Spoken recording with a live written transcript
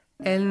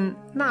En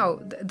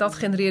nou, dat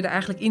genereerde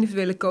eigenlijk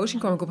individuele coaching,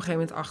 kwam ik op een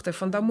gegeven moment achter.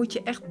 Van dan moet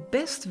je echt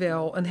best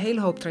wel een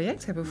hele hoop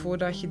traject hebben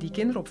voordat je die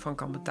kinderopvang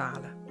kan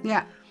betalen.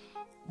 Ja.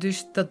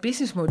 Dus dat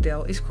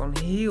businessmodel is gewoon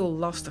heel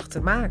lastig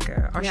te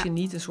maken. Als je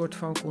niet een soort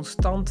van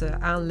constante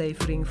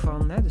aanlevering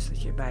van... dus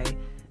dat je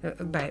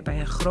bij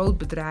een groot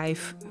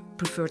bedrijf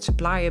preferred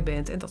supplier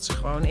bent... en dat ze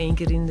gewoon 1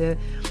 keer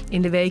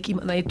in de week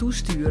iemand naar je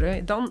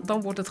toesturen...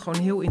 dan wordt het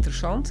gewoon heel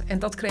interessant. En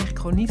dat kreeg ik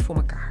gewoon niet voor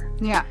elkaar.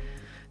 Ja.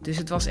 Dus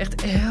het was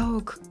echt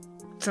elk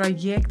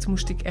traject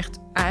moest ik echt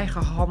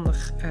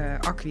eigenhandig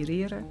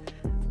acquireren.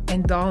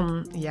 En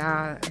dan,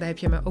 daar heb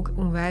je me ook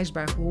onwijs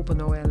bij geholpen,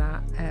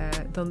 Noella.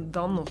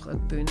 Dan nog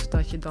het punt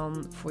dat je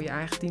dan voor je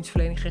eigen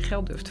dienstverlening geen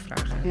geld durft te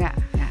vragen. Ja.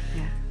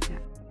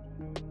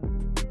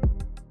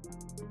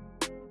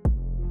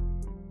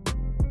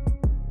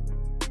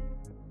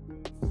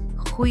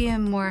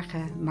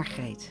 Goedemorgen,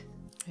 Margreet.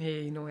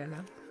 Hey,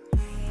 Noella.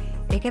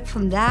 Ik heb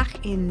vandaag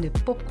in de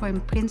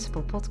Popcorn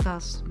Principle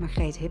podcast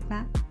Margreet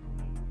Hibma.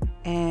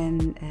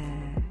 En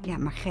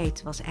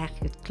Margreet was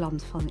eigenlijk het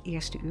klant van het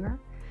eerste uur.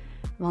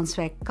 Want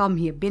zij kwam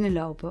hier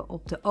binnenlopen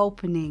op de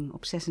opening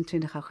op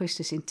 26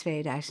 augustus in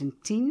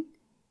 2010.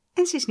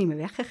 En ze is niet meer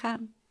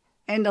weggegaan.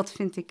 En dat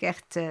vind ik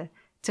echt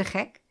te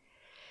gek.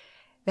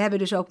 We hebben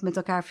dus ook met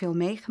elkaar veel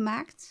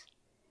meegemaakt.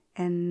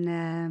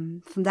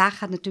 En vandaag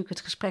gaat natuurlijk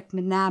het gesprek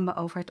met name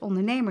over het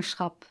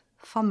ondernemerschap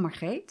van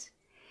Margreet.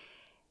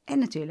 En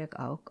natuurlijk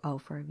ook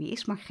over wie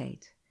is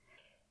Margreet.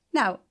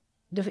 Nou,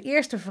 de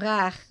eerste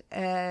vraag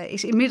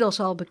is inmiddels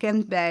al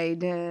bekend bij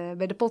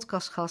de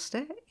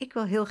podcastgasten. Ik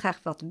wil heel graag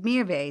wat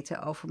meer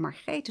weten over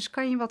Margreet. Dus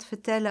kan je wat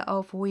vertellen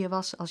over hoe je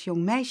was als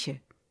jong meisje?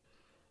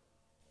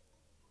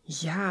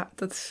 Ja,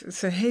 dat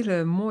is een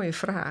hele mooie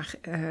vraag.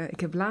 Ik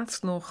heb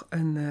laatst nog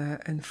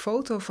een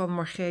foto van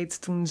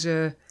Margreet toen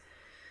ze,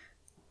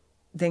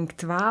 denk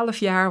 12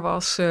 jaar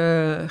was,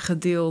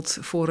 gedeeld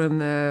voor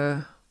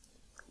een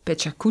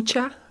Pecha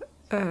Kucha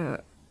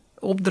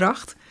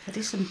opdracht. Wat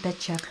is een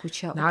Pecha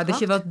Kucha opdracht? Nou, dat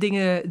je wat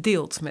dingen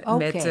deelt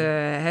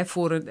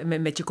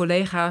met je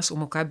collega's om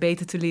elkaar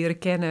beter te leren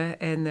kennen.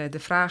 En de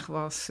vraag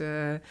was,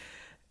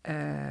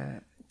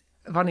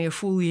 wanneer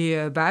voel je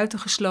je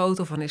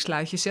buitengesloten of wanneer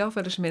sluit je zelf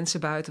wel eens mensen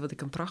buiten? Wat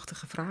ik een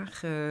prachtige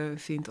vraag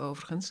vind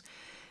overigens.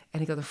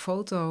 En ik had een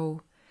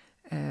foto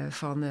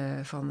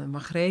van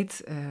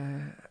Margreet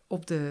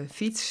op de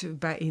fiets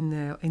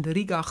in de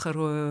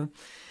Riegacher,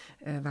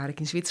 waar ik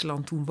in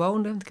Zwitserland toen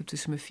woonde. Ik heb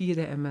tussen mijn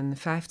 4e en mijn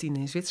 15e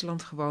in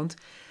Zwitserland gewoond.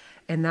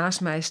 En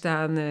naast mij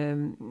staan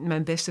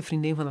mijn beste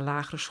vriendin van de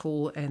lagere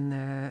school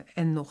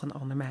en nog een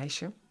ander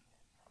meisje.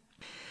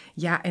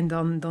 Ja, en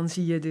dan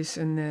zie je dus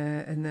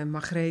een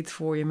Margreet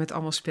voor je met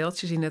allemaal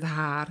speldjes in het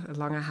haar,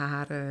 lange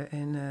haren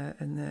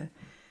en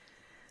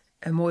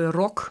een mooie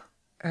rok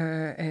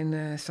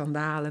en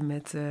sandalen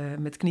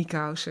met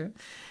kniekousen.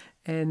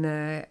 En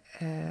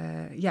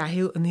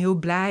een heel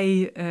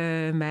blij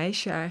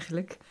meisje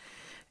eigenlijk.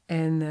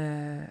 En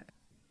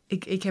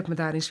ik heb me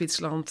daar in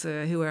Zwitserland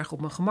heel erg op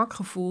mijn gemak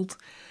gevoeld.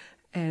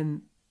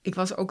 En ik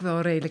was ook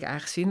wel redelijk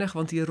eigenzinnig,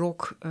 want die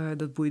rok,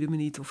 dat boeide me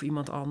niet of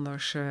iemand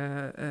anders,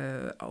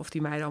 of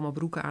die meiden allemaal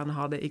broeken aan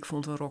hadden. Ik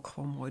vond een rok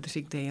gewoon mooi, dus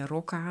ik deed een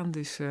rok aan.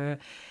 Dus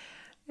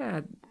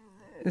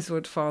een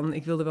soort van,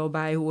 ik wilde wel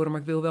bij horen, maar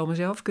ik wil wel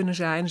mezelf kunnen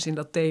zijn. Dus in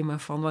dat thema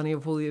van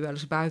wanneer voel je je wel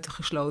eens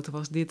buitengesloten,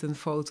 was dit een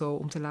foto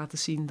om te laten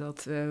zien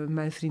dat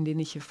mijn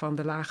vriendinnetje van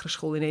de lagere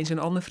school ineens een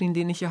ander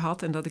vriendinnetje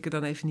had. En dat ik er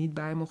dan even niet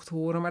bij mocht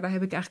horen. Maar daar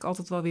heb ik eigenlijk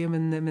altijd wel weer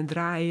mijn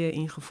draaien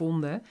in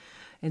gevonden.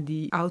 En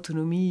die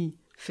autonomie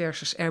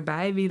versus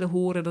erbij willen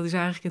horen, dat is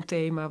eigenlijk een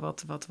thema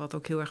wat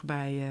ook heel erg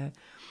bij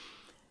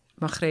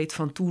Margreet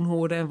van toen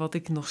hoorde. En wat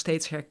ik nog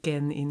steeds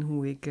herken in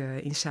hoe ik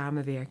in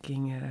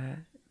samenwerking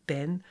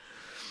ben.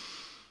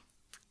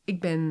 Ik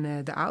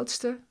ben de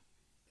oudste.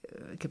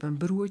 Ik heb een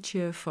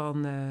broertje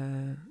van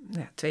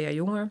 2 jaar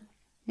jonger.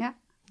 Ja.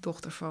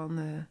 Dochter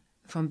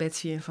van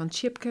Betsy en van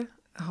Tjipke.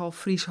 Half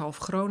Fries, half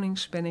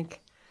Gronings ben ik.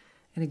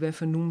 En ik ben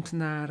vernoemd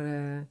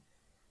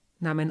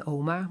naar mijn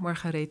oma,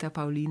 Margaretha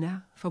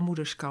Paulina, van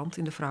moederskant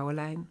in de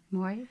vrouwenlijn.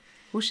 Mooi.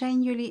 Hoe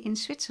zijn jullie in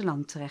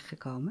Zwitserland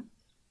terechtgekomen?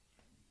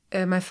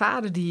 Mijn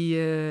vader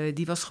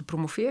die was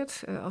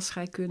gepromoveerd als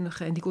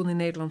scheikundige en die kon in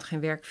Nederland geen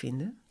werk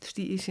vinden. Dus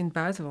die is in het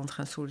buitenland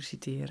gaan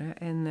solliciteren.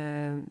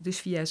 En dus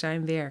via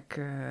zijn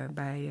werk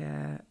bij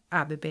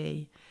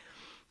ABB,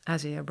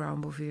 AZR Brown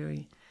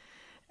Boveri,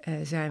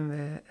 zijn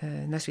we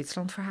naar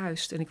Zwitserland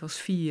verhuisd. En ik was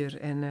 4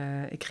 en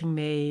ik ging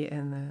mee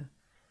en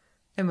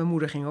mijn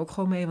moeder ging ook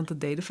gewoon mee, want dat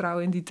deden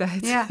vrouwen in die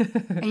tijd. Ja,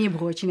 en je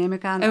broertje neem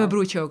ik aan. En mijn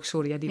broertje ook,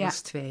 sorry, die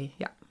was 2,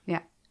 ja.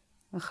 Ja.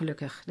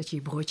 Gelukkig dat je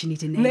je broertje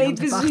niet in Nederland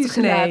hebt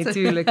achtergelaten. achtergelaten. Nee,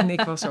 tuurlijk.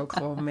 Nick was ook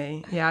gewoon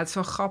mee. Ja, het is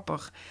wel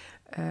grappig.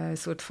 Een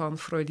soort van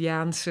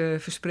Freudiaanse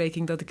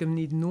verspreking dat ik hem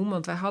niet noem.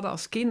 Want wij hadden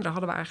als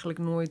kinderen eigenlijk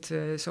nooit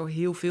zo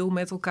heel veel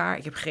met elkaar.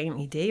 Ik heb geen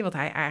idee wat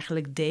hij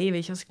eigenlijk deed,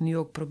 weet je, als ik nu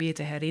ook probeer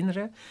te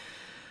herinneren.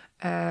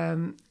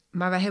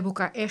 Maar wij hebben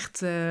elkaar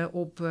echt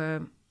op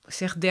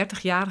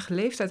 30-jarige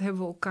leeftijd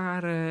hebben we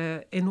elkaar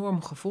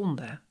enorm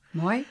gevonden.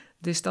 Mooi.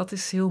 Dus dat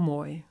is heel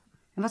mooi.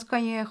 En wat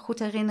kan je goed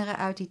herinneren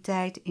uit die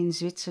tijd in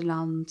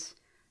Zwitserland?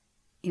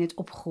 in het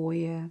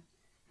opgroeien,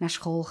 naar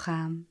school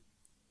gaan?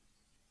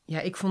 Ja,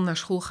 ik vond naar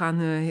school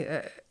gaan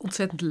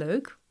ontzettend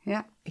leuk.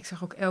 Ja. Ik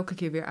zag ook elke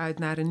keer weer uit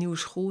naar een nieuwe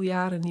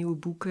schooljaar, nieuwe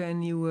boeken en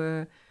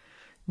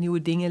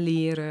nieuwe dingen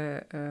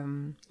leren.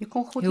 Je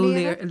kon goed heel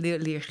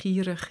leren?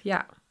 Leergierig,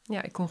 ja.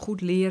 Ja, ik kon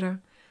goed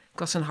leren. Ik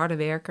was een harde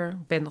werker,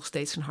 ben nog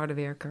steeds een harde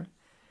werker.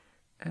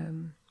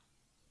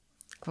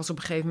 Ik was op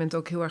een gegeven moment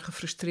ook heel erg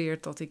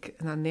gefrustreerd dat ik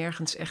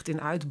nergens echt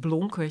in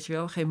uitblonk, weet je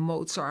wel. Geen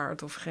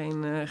Mozart of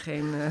geen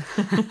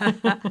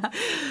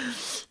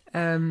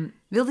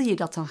Wilde je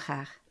dat dan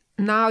graag?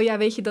 Nou ja,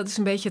 weet je, dat is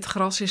een beetje het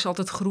gras is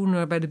altijd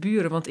groener bij de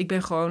buren. Want ik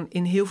ben gewoon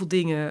in heel veel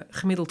dingen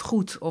gemiddeld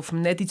goed. Of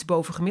net iets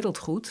boven gemiddeld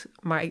goed.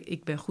 Maar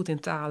ik ben goed in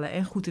talen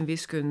en goed in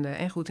wiskunde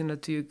en goed in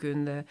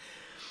natuurkunde.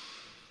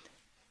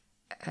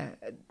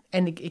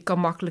 En ik kan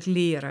makkelijk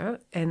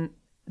leren. En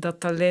dat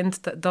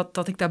talent,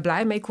 dat ik daar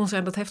blij mee kon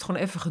zijn, dat heeft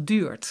gewoon even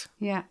geduurd.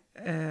 Ja.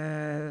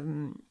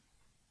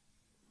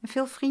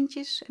 Veel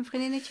vriendjes en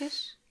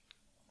vriendinnetjes?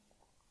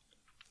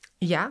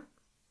 Ja.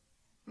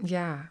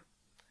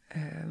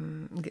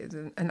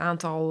 Een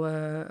aantal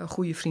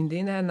goede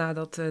vriendinnen.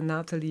 Nadat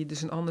Nathalie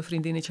dus een ander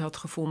vriendinnetje had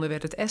gevonden,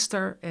 werd het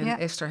Esther. En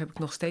Esther heb ik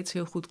nog steeds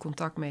heel goed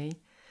contact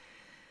mee.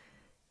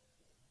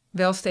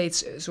 Wel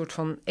steeds een soort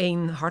van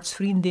 1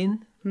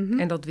 hartsvriendin. Mm-hmm.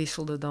 En dat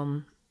wisselde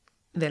dan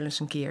wel eens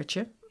een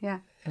keertje.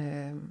 Ja.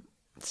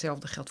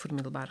 Hetzelfde geldt voor de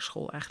middelbare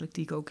school eigenlijk,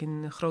 die ik ook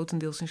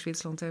grotendeels in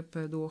Zwitserland heb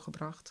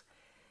doorgebracht.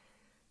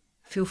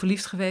 Veel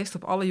verliefd geweest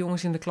op alle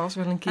jongens in de klas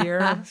wel een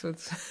keer.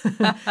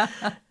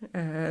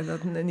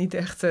 Dat niet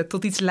echt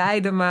tot iets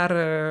leidde, maar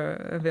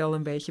wel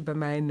een beetje bij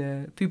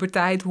mijn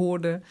puberteit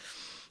hoorde.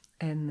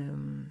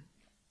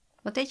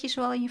 Wat deed je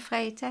zoal in je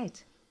vrije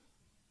tijd?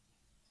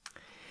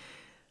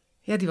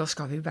 Ja, die was ik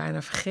alweer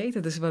bijna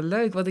vergeten. Dat is wel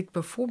leuk. Wat ik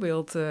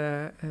bijvoorbeeld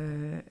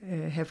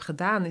heb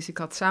gedaan is, ik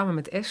had samen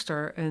met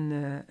Esther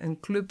een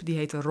club die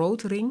heette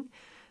Roodring.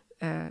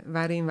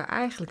 Waarin we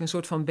eigenlijk een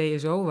soort van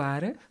BSO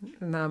waren.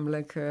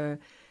 Namelijk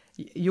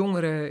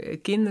jongere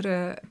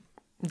kinderen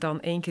dan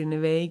 1 keer in de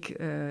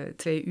week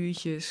 2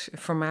 uurtjes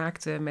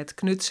vermaakten met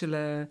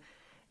knutselen.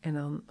 En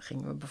dan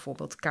gingen we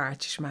bijvoorbeeld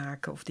kaartjes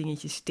maken of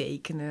dingetjes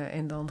tekenen.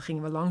 En dan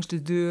gingen we langs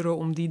de deuren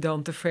om die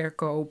dan te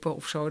verkopen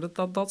of zo.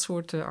 Dat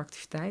soort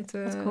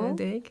activiteiten cool.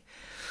 deed ik.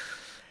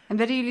 En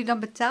werden jullie dan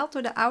betaald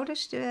door de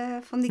ouders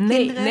van die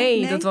kinderen?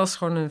 Nee, dat was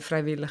gewoon een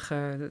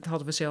vrijwillige, dat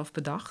hadden we zelf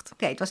bedacht.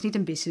 Oké, het was niet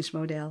een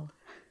businessmodel.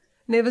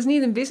 Nee, het was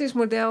niet een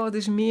businessmodel. Het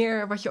is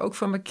meer wat je ook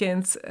van me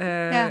kent.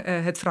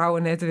 Het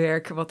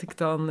vrouwennetwerk wat ik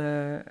dan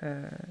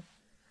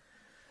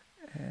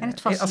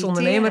als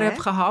ondernemer heb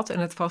gehad. En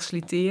het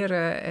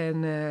faciliteren en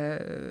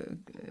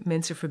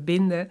mensen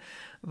verbinden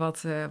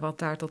wat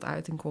daar tot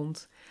uiting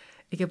komt.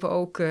 Ik heb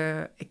ook,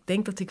 ik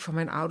denk dat ik van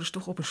mijn ouders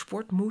toch op een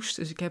sport moest.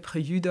 Dus ik heb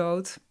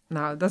gejudo'd.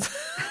 Nou,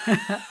 dat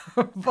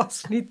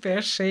was niet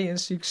per se een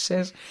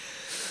succes.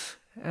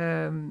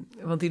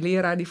 Want die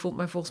leraar die vond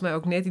mij volgens mij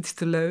ook net iets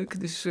te leuk.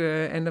 Dus,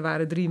 en er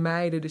waren 3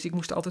 meiden, dus ik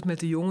moest altijd met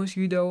de jongens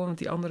judo'en. Want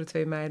die andere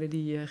 2 meiden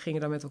die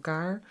gingen dan met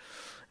elkaar.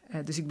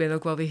 Dus ik ben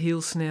ook wel weer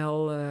heel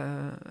snel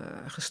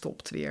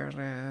gestopt weer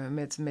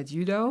met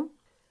judo.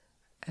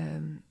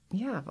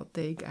 Wat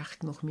deed ik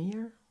eigenlijk nog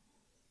meer?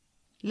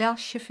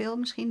 Las je veel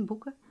misschien,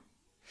 boeken?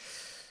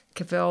 Ik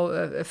heb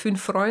wel Fun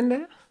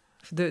Freunde.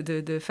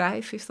 De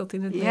 5 is dat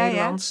in het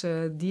Nederlands.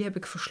 Die heb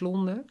ik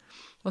verslonden.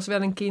 Was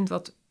wel een kind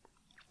wat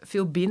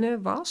veel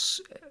binnen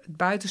was.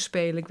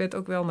 Buitenspelen. Ik werd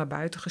ook wel naar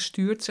buiten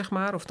gestuurd, zeg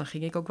maar. Of dan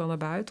ging ik ook wel naar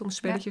buiten om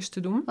spelletjes te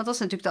doen. Want dat is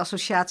natuurlijk de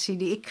associatie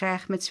die ik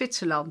krijg met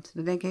Zwitserland.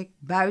 Dan denk ik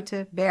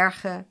buiten,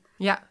 bergen.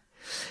 Ja,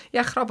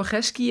 grappig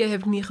hè. Skiën heb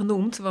ik niet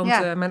genoemd. Want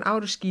mijn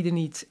ouders skieden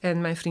niet.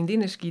 En mijn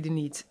vriendinnen skieden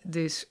niet.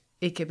 Dus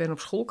ik ben op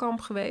schoolkamp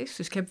geweest.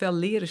 Dus ik heb wel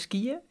leren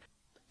skiën.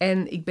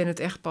 En ik ben het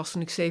echt pas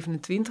toen ik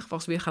 27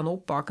 was weer gaan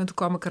oppakken. En toen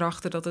kwam ik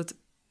erachter dat het...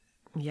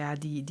 Ja,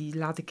 die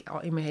laat ik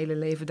al in mijn hele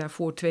leven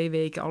daarvoor 2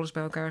 weken alles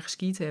bij elkaar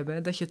geskiet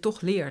hebben. Dat je het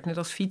toch leert, net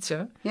als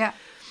fietsen. Ja.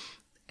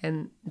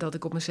 En dat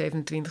ik op mijn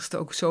 27ste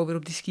ook zo weer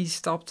op die skis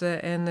stapte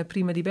en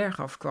prima die berg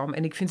afkwam.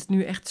 En ik vind het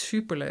nu echt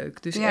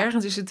superleuk. Dus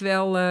ergens is het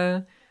wel...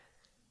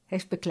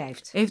 Heeft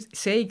beklijft.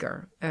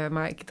 Zeker.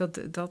 Maar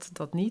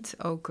dat niet.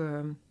 Ook...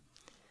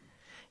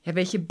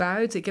 weet je,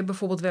 buiten... Ik heb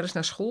bijvoorbeeld wel eens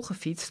naar school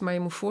gefietst. Maar je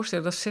moet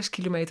voorstellen, dat is 6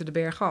 kilometer de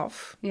berg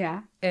af.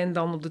 Ja. En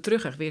dan op de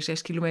terugweg weer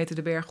 6 kilometer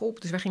de berg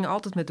op. Dus wij gingen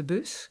altijd met de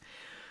bus.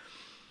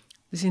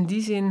 Dus in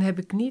die zin heb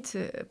ik niet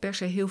per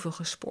se heel veel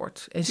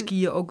gesport. En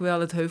skiën ook wel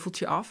het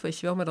heuveltje af, weet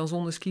je wel. Maar dan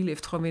zonder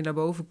skilift gewoon weer naar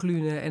boven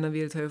klunen en dan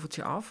weer het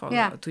heuveltje af.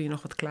 Toen je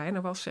nog wat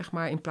kleiner was, zeg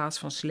maar. In plaats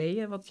van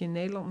sleeën, wat je in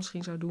Nederland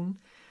misschien zou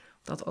doen.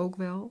 Dat ook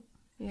wel,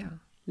 ja.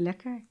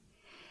 Lekker.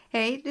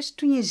 Dus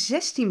toen je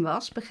 16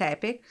 was,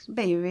 begrijp ik,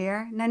 ben je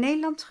weer naar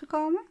Nederland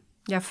gekomen?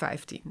 Ja,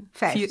 15.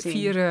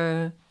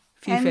 4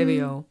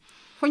 VWO.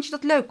 Vond je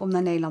dat leuk om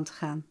naar Nederland te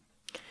gaan?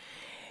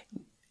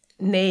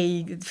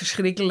 Nee,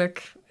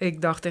 verschrikkelijk.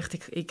 Ik dacht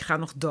echt, ik ga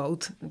nog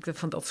dood. Ik had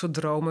van dat soort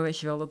dromen, weet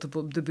je wel, dat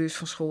op de bus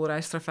van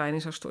schoolreisstravijn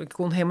in zou storten. Ik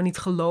kon helemaal niet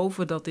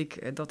geloven dat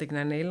ik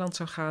naar Nederland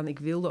zou gaan. Ik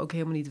wilde ook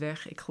helemaal niet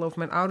weg. Ik geloof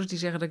mijn ouders die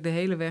zeggen dat ik de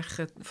hele weg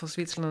van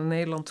Zwitserland naar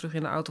Nederland terug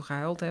in de auto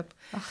gehuild heb.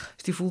 Ach.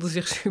 Dus die voelden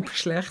zich super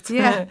slecht.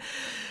 Ja.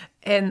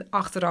 En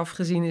achteraf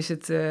gezien is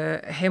het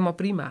helemaal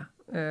prima.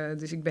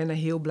 Dus ik ben er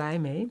heel blij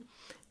mee.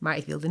 Maar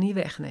ik wilde niet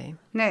weg, nee.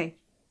 Nee.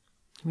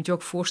 Je moet je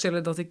ook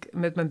voorstellen dat ik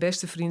met mijn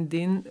beste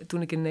vriendin,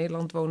 toen ik in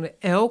Nederland woonde,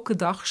 elke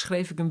dag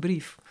schreef ik een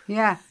brief.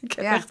 Ja. Ik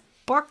heb echt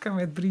pakken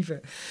met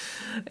brieven.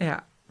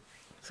 Ja,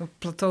 zo'n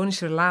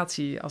platonische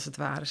relatie als het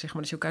ware, zeg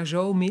maar. Dat je elkaar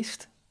zo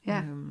mist.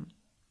 Ja,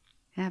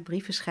 ja,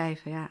 brieven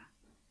schrijven, ja.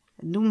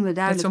 Dat doen we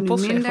duidelijk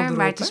nu minder, erop,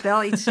 maar het is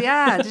wel iets,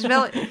 ja,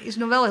 is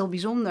nog wel heel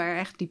bijzonder.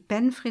 Echt die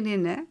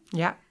penvriendin, hè?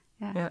 Ja.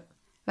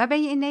 Waar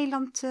ben je in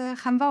Nederland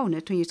gaan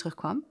wonen toen je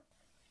terugkwam?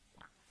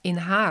 In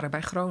Haren,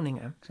 bij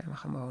Groningen, zijn we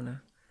gaan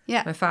wonen.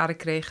 Ja. Mijn vader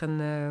kreeg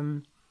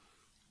een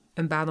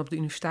baan op de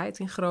universiteit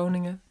in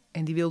Groningen.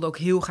 En die wilde ook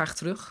heel graag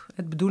terug.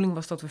 De bedoeling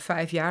was dat we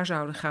 5 jaar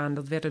zouden gaan.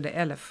 Dat werden er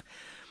 11.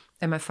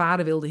 En mijn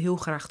vader wilde heel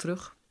graag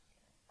terug.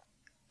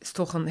 Het is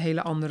toch een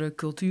hele andere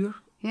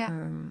cultuur.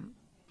 Ja.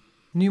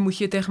 Nu moet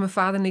je tegen mijn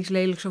vader niks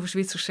lelijks over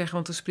Zwitsers zeggen,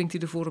 want dan springt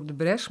hij ervoor op de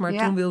bres. Maar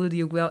toen wilde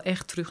hij ook wel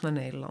echt terug naar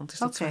Nederland. Dus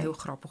dat is wel heel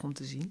grappig om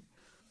te zien.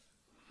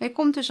 Je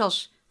komt dus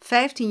als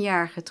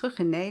 15-jarige terug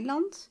in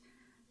Nederland.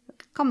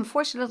 Ik kan me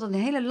voorstellen dat het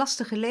een hele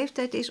lastige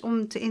leeftijd is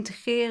om te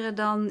integreren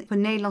dan op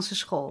een Nederlandse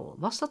school.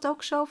 Was dat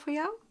ook zo voor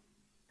jou?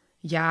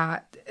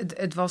 Ja,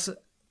 het was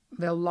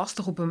wel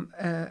lastig op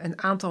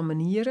een aantal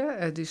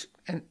manieren.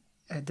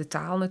 De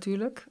taal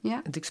natuurlijk. Ja.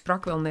 Want ik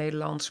sprak wel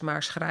Nederlands,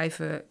 maar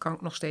schrijven kan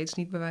ik nog steeds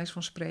niet bij wijze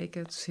van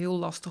spreken. Het is heel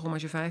lastig om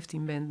als je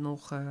 15 bent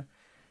nog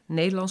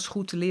Nederlands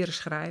goed te leren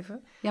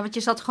schrijven. Ja, want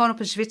je zat gewoon op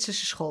een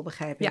Zwitserse school,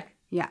 begrijp ik.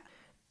 Ja.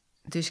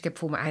 Dus ik heb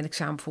voor mijn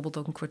eindexamen bijvoorbeeld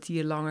ook een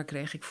kwartier langer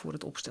kreeg ik voor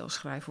het opstel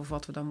schrijven of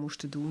wat we dan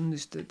moesten doen.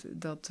 Dus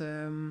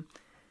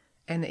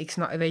en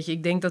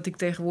ik denk dat ik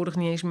tegenwoordig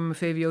niet eens met mijn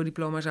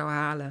VWO-diploma zou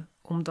halen.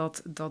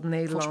 Omdat dat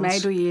Nederlands... Volgens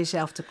mij doe je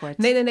jezelf tekort.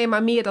 Nee,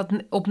 maar meer dat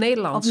op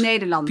Nederlands. Op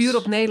Nederlands. Puur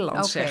op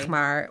Nederlands, Okay. zeg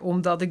maar.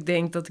 Omdat ik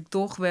denk dat ik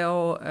toch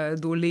wel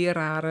door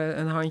leraren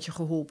een handje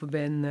geholpen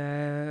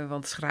ben.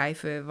 Want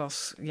schrijven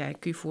was... Ja, je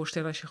kunt je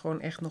voorstellen als je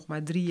gewoon echt nog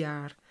maar 3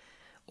 jaar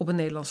op een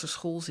Nederlandse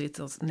school zit.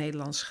 Dat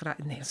Nederlands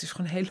schrijven... Nee, dat is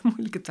gewoon een hele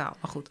moeilijke taal.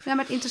 Maar goed. Ja,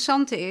 maar het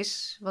interessante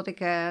is, wat ik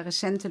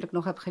recentelijk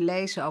nog heb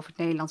gelezen over het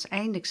Nederlands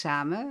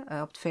eindexamen,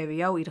 op het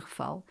VWO in ieder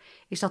geval,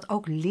 is dat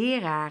ook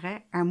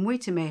leraren er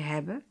moeite mee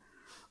hebben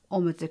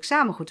om het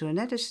examen goed te doen.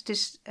 Hè? Dus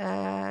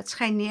het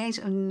schijnt niet eens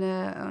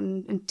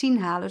een 10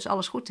 halen, dus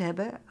alles goed te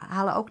hebben,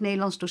 halen ook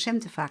Nederlands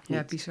docenten vaak niet.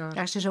 Ja, bizar.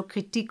 Daar is dus ook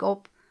kritiek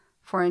op,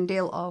 voor een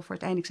deel over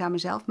het eindexamen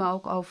zelf, maar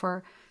ook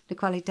over de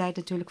kwaliteit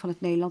natuurlijk van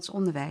het Nederlands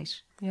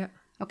onderwijs. Ja.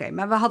 Oké,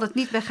 maar we gaan het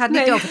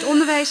niet over het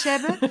onderwijs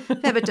hebben. We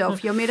hebben het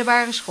over jouw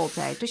middelbare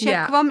schooltijd. Dus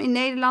jij kwam in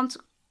Nederland.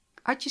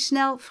 Had je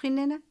snel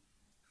vrienden?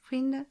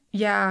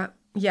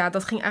 Ja,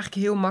 dat ging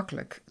eigenlijk heel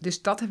makkelijk.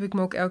 Dus dat heb ik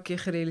me ook elke keer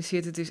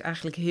gerealiseerd. Het is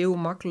eigenlijk heel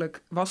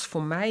makkelijk. Was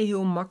voor mij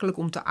heel makkelijk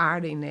om te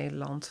aarden in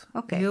Nederland.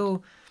 Okay.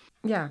 Heel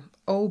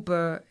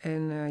open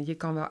en je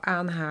kan wel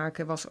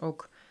aanhaken. Was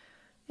ook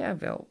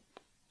wel.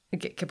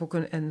 Ik heb ook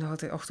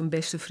een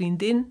beste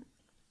vriendin.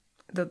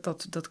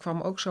 Dat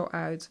kwam ook zo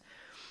uit.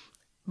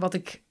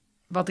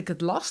 Wat ik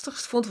het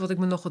lastigst vond, wat ik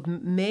me nog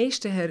het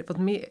meeste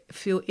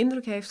veel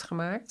indruk heeft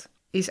gemaakt,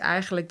 is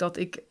eigenlijk dat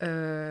ik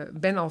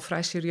ben al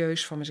vrij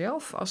serieus van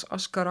mezelf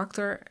als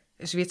karakter.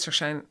 Zwitsers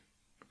zijn,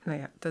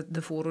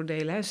 de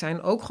vooroordelen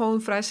zijn ook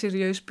gewoon vrij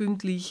serieus,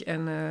 puntlich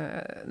en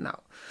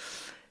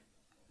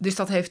Dus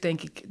dat heeft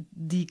denk ik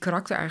die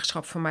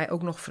karaktereigenschap van mij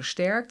ook nog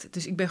versterkt.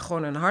 Dus ik ben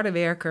gewoon een harde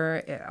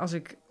werker.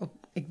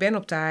 Ik ben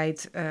op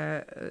tijd,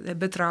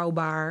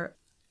 betrouwbaar.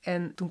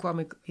 En toen kwam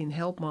ik in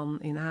Helpman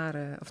in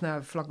Haren,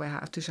 vlakbij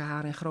haar, tussen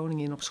Haren en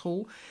Groningen in op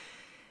school.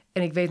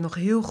 En ik weet nog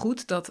heel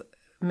goed dat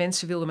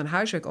mensen wilden mijn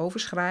huiswerk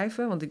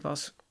overschrijven. Want ik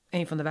was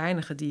een van de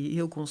weinigen die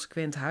heel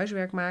consequent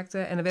huiswerk maakte.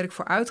 En daar werd ik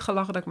voor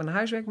uitgelachen dat ik mijn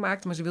huiswerk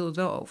maakte, maar ze wilden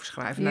het wel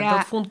overschrijven.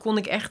 Ja.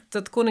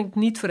 Dat kon ik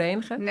niet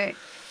verenigen. Nee.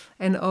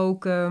 En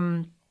ook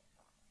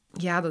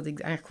dat ik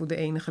eigenlijk de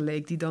enige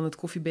leek die dan het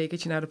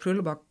koffiebekertje naar de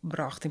prullenbak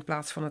bracht in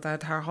plaats van het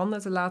uit haar handen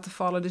te laten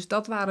vallen. Dus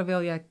dat waren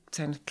wel, het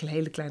zijn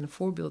hele kleine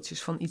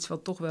voorbeeldjes van iets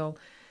wat toch wel,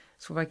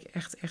 wat ik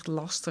echt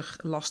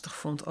lastig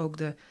vond. Ook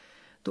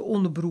de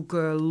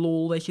onderbroeken,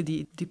 lol, weet je,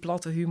 die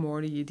platte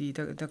humor,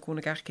 daar kon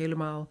ik eigenlijk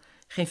helemaal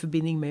geen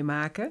verbinding mee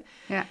maken.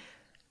 Ja.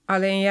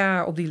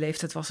 Alleen op die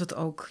leeftijd was het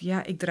ook,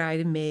 ik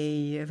draaide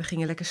mee, we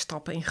gingen lekker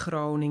stappen in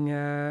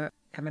Groningen.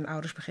 Ja, mijn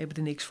ouders begrepen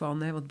er niks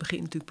van, hè, want het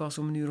begint natuurlijk pas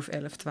om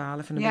 11,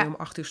 12 en dan ben je om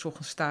 8 uur 's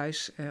ochtends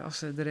thuis als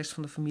de rest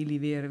van de familie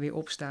weer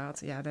opstaat.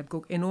 Ja, daar heb ik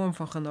ook enorm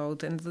van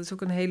genoten. En dat is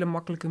ook een hele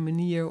makkelijke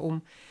manier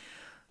om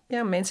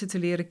mensen te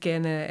leren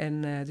kennen.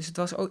 En dus het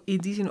was ook in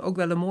die zin ook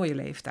wel een mooie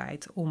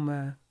leeftijd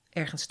om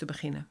ergens te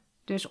beginnen.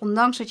 Dus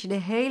ondanks dat je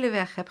de hele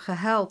weg hebt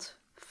gehuild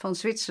van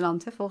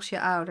Zwitserland, volgens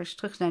je ouders,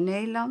 terug naar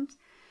Nederland,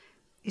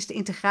 is de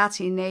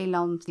integratie in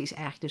Nederland, die is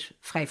eigenlijk dus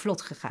vrij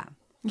vlot gegaan.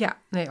 Ja,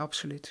 nee,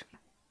 absoluut.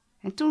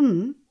 En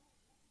toen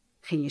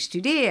ging je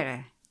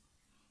studeren.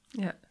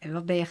 Ja. En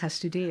wat ben je gaan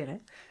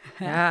studeren?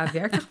 Ja,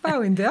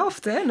 werktuigbouw in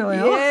Delft, hè,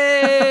 Noël?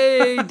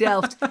 Jee,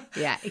 Delft.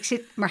 Ja,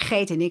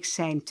 Margreet en ik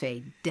zijn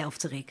 2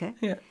 Delfterikken.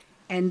 Ja.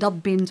 En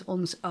dat bindt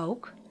ons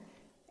ook.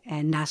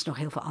 En naast nog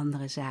heel veel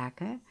andere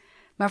zaken.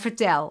 Maar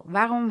vertel,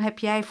 waarom heb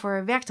jij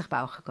voor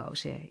werktuigbouw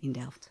gekozen in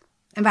Delft?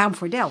 En waarom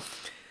voor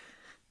Delft?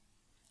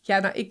 Ja,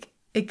 nou,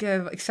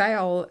 ik zei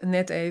al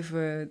net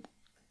even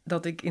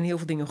dat ik in heel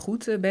veel dingen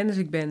goed ben. Dus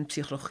ik ben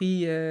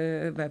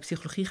bij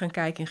psychologie gaan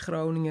kijken in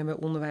Groningen, bij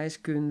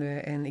onderwijskunde.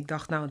 En ik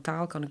dacht, nou, een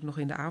taal kan ik nog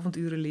in de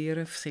avonduren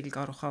leren.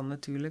 Verschrikkelijk arrogant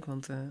natuurlijk,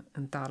 want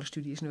een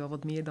talenstudie is nu wel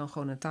wat meer dan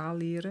gewoon een taal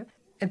leren.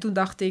 En toen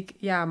dacht ik,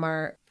 ja,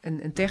 maar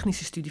een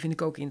technische studie vind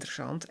ik ook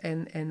interessant.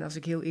 En als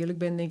ik heel eerlijk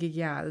ben, denk ik,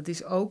 ja, dat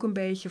is ook een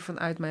beetje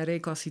vanuit mijn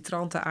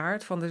recalcitrante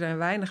aard. Van er zijn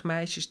weinig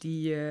meisjes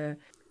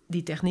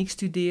die techniek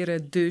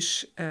studeren,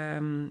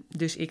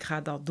 dus ik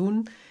ga dat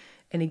doen.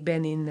 En ik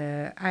ben in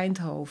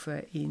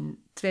Eindhoven,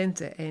 in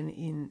Twente en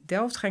in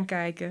Delft gaan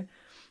kijken.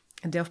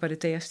 En Delft bij de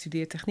TH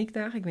studeert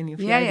techniekdagen. Ik weet niet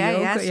of jij die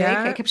ook... Ja, zeker.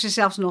 Ja. Ik heb ze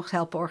zelfs nog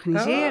helpen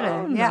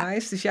organiseren. Oh,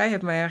 nice. Dus jij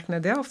hebt mij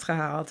eigenlijk naar Delft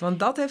gehaald. Want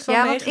dat heeft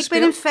wel want ik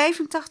ben in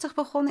 85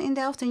 begonnen in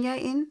Delft en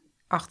jij in?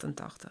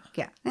 88.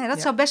 Ja,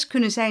 dat zou best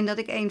kunnen zijn dat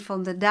ik een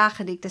van de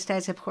dagen die ik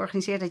destijds heb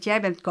georganiseerd, dat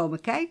jij bent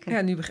komen kijken.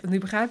 Ja, nu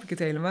begrijp ik het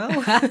helemaal.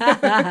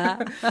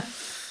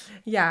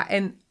 Ja,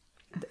 en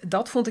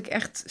dat vond ik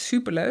echt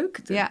superleuk.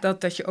 Ja.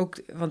 Dat je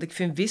ook, want ik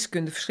vind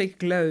wiskunde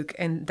verschrikkelijk leuk.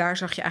 En daar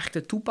zag je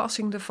eigenlijk de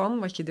toepassing ervan,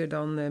 wat je er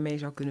dan mee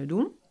zou kunnen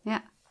doen.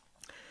 Ja.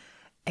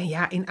 En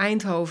ja, in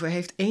Eindhoven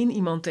heeft 1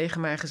 iemand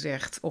tegen mij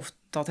gezegd, of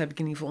dat heb ik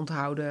in ieder geval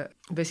onthouden,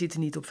 we zitten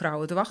niet op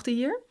vrouwen te wachten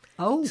hier.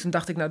 Oh. Dus toen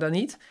dacht ik, nou dan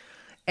niet.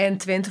 En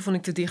Twente vond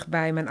ik te dicht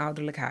bij mijn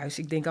ouderlijk huis.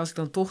 Ik denk, als ik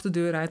dan toch de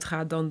deur uit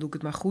ga, dan doe ik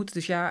het maar goed.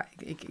 Dus ja,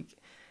 ik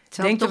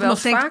denk toch wel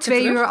nog denk ik 2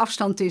 terug. uur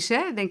afstand is,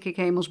 hè? Denk ik,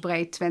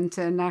 hemelsbreed,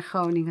 Twente naar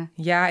Groningen.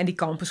 Ja, en die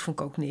campus vond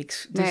ik ook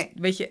niks. Dus Nee.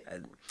 weet je...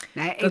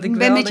 Nee, dat ik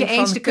ben met je denk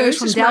eens, van, de keus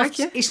van Delft keuzes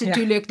maak je? is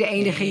natuurlijk de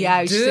enige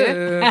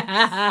juiste.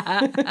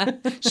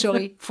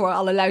 Sorry voor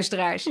alle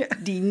luisteraars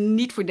die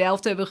niet voor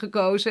Delft hebben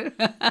gekozen.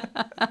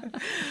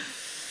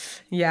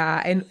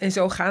 Ja, en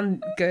zo gaan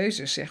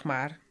keuzes, zeg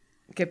maar.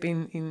 Ik heb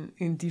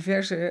in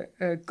diverse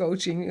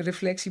coaching,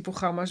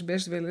 reflectieprogramma's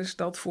best wel eens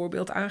dat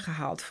voorbeeld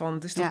aangehaald. Van,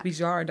 het is toch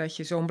bizar dat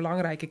je zo'n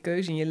belangrijke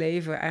keuze in je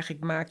leven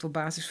eigenlijk maakt op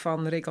basis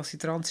van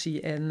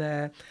recalcitrantie.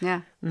 En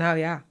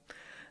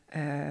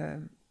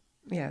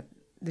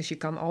dus je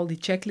kan al die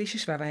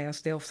checklistjes, waar wij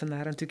als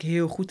Delftenaren natuurlijk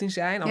heel goed in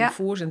zijn, alle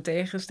voor's en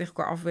tegens tegen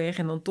elkaar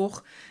afwegen en dan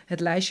toch het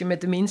lijstje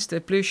met de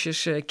minste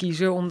plusjes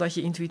kiezen, omdat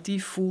je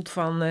intuïtief voelt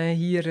van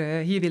hier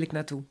wil ik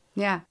naartoe.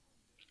 Ja.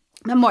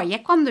 Nou mooi,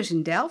 jij kwam dus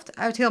in Delft,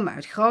 helemaal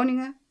uit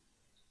Groningen.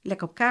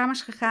 Lekker op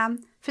kamers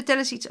gegaan. Vertel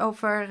eens iets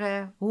over,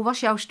 hoe was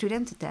jouw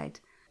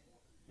studententijd?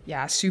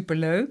 Ja,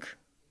 superleuk.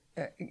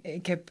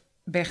 Ik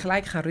ben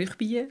gelijk gaan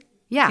rugbyen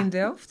in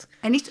Delft.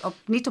 En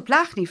niet op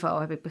laag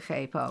niveau, heb ik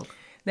begrepen ook.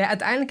 Nee,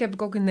 uiteindelijk heb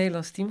ik ook in het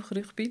Nederlands team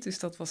gerugbied, dus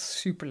dat was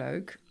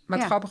superleuk. Maar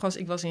het grappige was,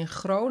 ik was in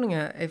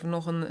Groningen, even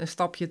nog een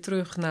stapje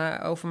terug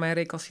over mijn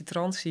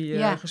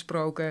recalcitrantie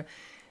gesproken.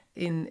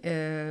 In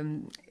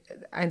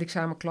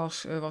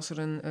eindexamenklas was er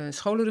een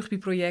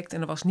scholenrugbyproject en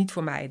dat was niet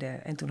voor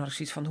meiden. En toen had ik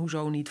zoiets van,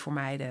 hoezo niet voor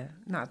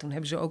meiden? Nou, toen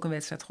hebben ze ook een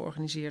wedstrijd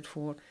georganiseerd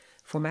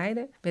voor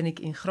meiden. Ben ik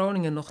in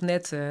Groningen nog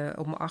net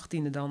op mijn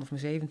 18e dan, of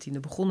mijn 17e,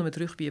 begonnen met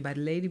rugbyen bij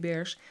de Lady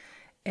Bears.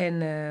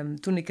 En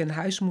toen ik een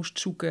huis moest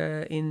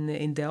zoeken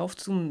in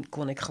Delft, toen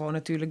kon ik gewoon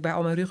natuurlijk bij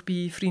al mijn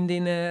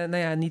rugbyvriendinnen,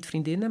 nou ja, niet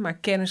vriendinnen, maar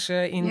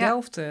kennissen in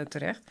Delft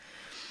terecht.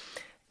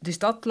 Dus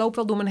dat loopt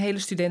wel door mijn hele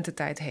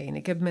studententijd heen.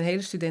 Ik heb mijn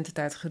hele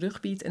studententijd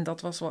gerugbied en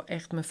dat was wel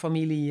echt mijn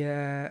familie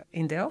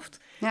in Delft.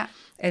 Ja.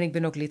 En ik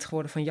ben ook lid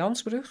geworden van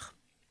Jansbrug,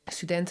 een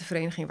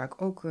studentenvereniging waar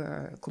ik ook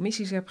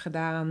commissies heb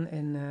gedaan.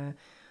 En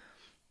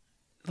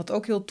wat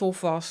ook heel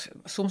tof was,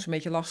 soms een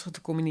beetje lastig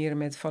te combineren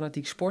met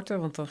fanatiek sporten.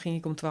 Want dan ging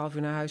ik om 12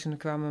 uur naar huis en dan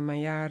kwamen mijn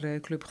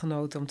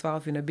jaarclubgenoten om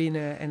 12 uur naar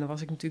binnen. En dan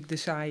was ik natuurlijk de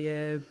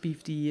saaie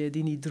pief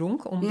die niet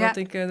dronk, omdat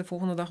ik de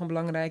volgende dag een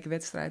belangrijke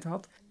wedstrijd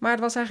had. Maar het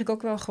was eigenlijk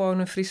ook wel gewoon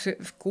een frisse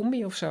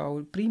combi of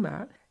zo,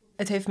 prima.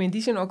 Het heeft me in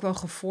die zin ook wel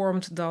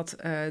gevormd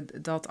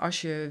dat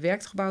als je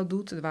werkgebouw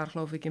doet, er waren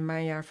geloof ik in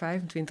mijn jaar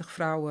 25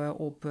 vrouwen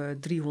op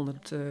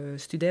 300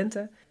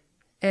 studenten.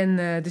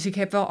 En dus ik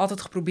heb wel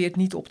altijd geprobeerd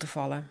niet op te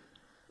vallen.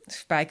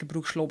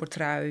 Spijkerbroek,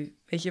 slobbertrui,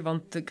 weet je,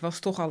 want ik was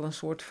toch al een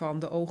soort van,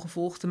 de ogen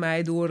volgden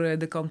mij door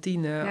de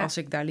kantine als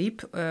ik daar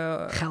liep.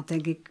 Geldt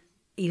denk ik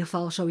in ieder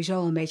geval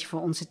sowieso een beetje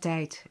voor onze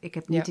tijd. Ik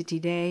heb niet het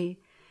idee,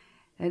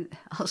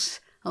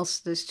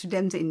 als de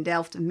studenten in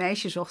Delft een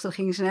meisje zochten, dan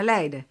gingen ze naar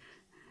Leiden.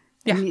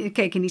 Ja. En die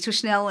keken niet zo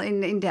snel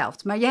in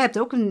Delft. Maar jij hebt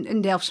ook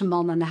een Delftse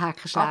man aan de haak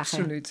geslagen.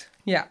 Absoluut,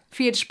 ja.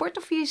 Via de sport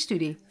of via je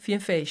studie? Via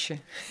een feestje.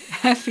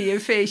 Via een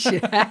feestje.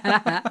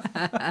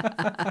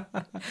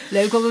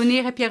 Leuk, want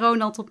wanneer heb jij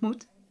Ronald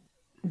ontmoet?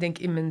 Ik denk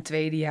in mijn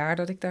 2e jaar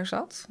dat ik daar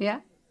zat.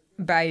 Ja?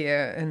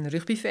 Bij een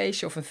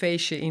rugbyfeestje of een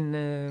feestje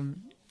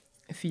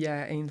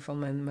via een van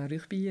mijn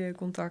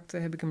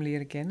rugbycontacten heb ik hem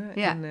leren kennen.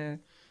 Ja.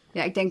 En,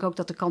 ik denk ook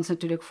dat de kans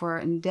natuurlijk voor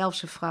een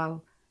Delftse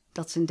vrouw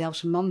dat ze een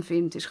Delftse man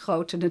vindt, is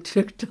groter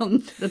natuurlijk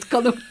dan... Dat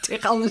kan ook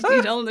tegen anders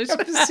niet anders. Ja,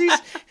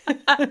 precies.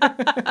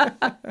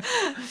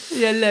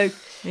 Ja,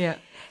 leuk. Ja.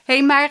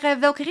 Hey, maar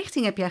welke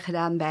richting heb jij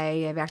gedaan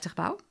bij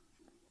Werktuigbouw?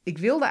 Ik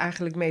wilde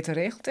eigenlijk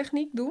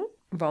mede-regeltechniek doen,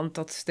 want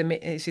dat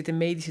zit een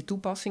medische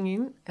toepassing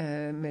in,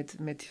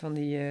 met van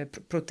die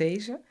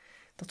prothese.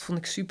 Dat vond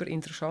ik super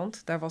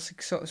interessant. Daar was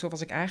ik zo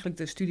was ik eigenlijk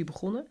de studie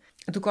begonnen.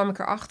 En toen kwam ik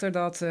erachter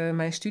dat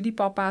mijn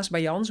studiepapa's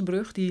bij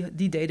Jansbrug,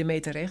 die deden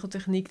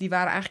mede-regeltechniek, die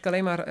waren eigenlijk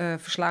alleen maar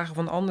verslagen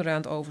van anderen aan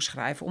het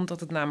overschrijven, omdat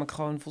het namelijk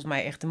gewoon volgens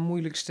mij echt de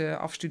moeilijkste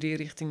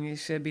afstudeerrichting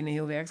is binnen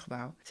heel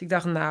werkgebouw. Dus ik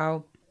dacht,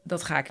 nou,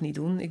 dat ga ik niet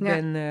doen.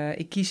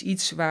 Ik kies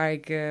iets waar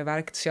ik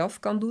het zelf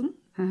kan doen.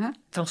 Uh-huh.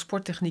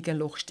 Transporttechniek en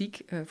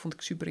logistiek vond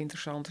ik super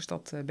interessant. Dus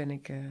daar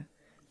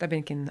ben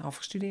ik in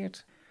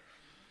afgestudeerd.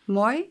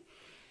 Mooi.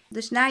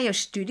 Dus na jouw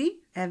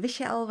studie, wist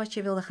je al wat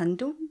je wilde gaan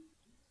doen?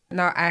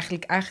 Nou,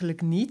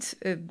 eigenlijk niet.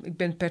 Ik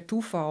ben per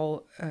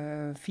toeval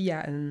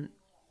via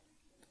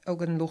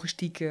ook een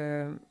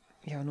logistieke,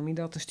 hoe noem je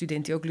dat? Een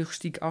student die ook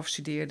logistiek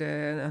afstudeerde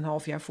een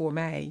half jaar voor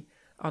mij,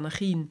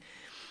 Annegien.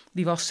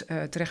 Die was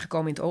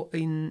terechtgekomen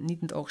niet in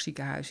het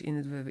oogziekenhuis,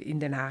 in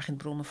Den Haag, in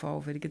het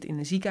Bronnenvo, in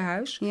een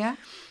ziekenhuis. Ja.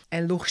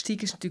 En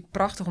logistiek is natuurlijk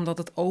prachtig, omdat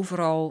het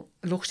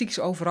logistiek is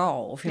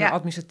overal. Of je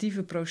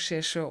administratieve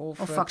processen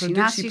of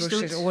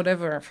productieprocessen,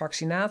 whatever,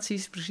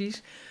 vaccinaties,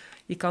 precies.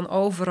 Je kan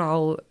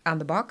overal aan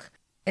de bak.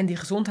 En die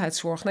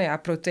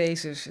gezondheidszorg,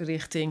 protheses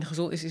richting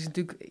gezond is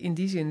natuurlijk in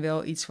die zin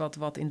wel iets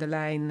wat in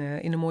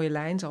de mooie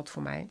lijn zat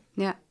voor mij.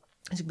 Ja.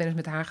 Dus ik ben eens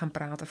met haar gaan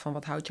praten van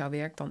wat houdt jouw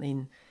werk dan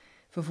in?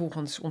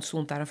 Vervolgens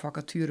ontstond daar een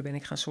vacature, ben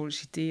ik gaan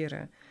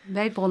solliciteren.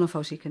 Bij het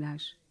Bronnenvo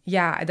ziekenhuis?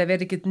 Ja, daar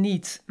werd ik het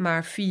niet,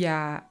 maar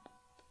via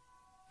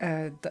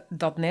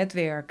dat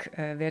netwerk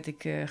werd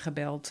ik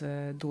gebeld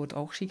door het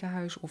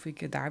oogziekenhuis of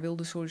ik daar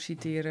wilde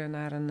solliciteren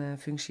naar een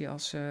functie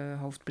als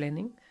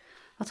hoofdplanning.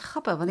 Wat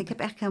grappig, want ik heb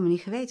eigenlijk helemaal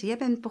niet geweten. Jij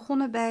bent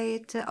begonnen bij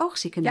het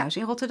oogziekenhuis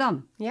in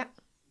Rotterdam. Ja.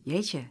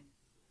 Jeetje.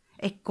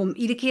 Ik kom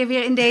iedere keer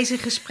weer in deze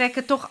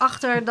gesprekken toch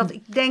achter dat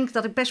ik denk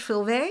dat ik best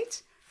veel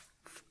weet.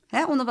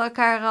 Omdat we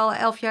elkaar al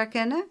 11 jaar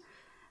kennen.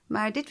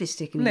 Maar dit wist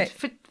ik niet. Nee.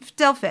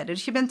 Vertel verder.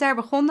 Dus je bent daar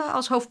begonnen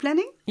als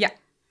hoofdplanning? Ja.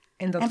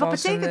 En wat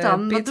was betekent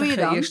dan? Wat doe je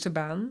dan? Eerste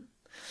baan.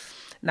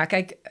 Nou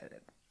kijk,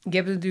 je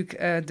hebt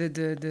natuurlijk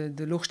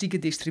de logistieke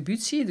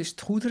distributie. Dus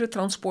het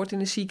goederentransport in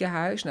een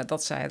ziekenhuis. Nou,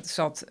 dat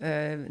zat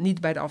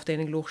niet bij de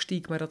afdeling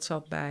logistiek, maar dat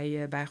zat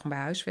bij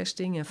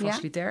huisvesting en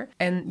facilitair. Ja.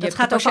 En dat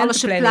gaat over alle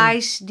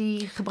supplies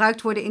die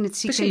gebruikt worden in het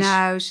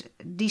ziekenhuis.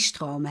 Precies. Die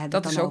stromen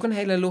hebben dat is ook een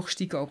hele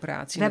logistieke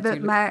operatie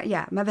natuurlijk. Maar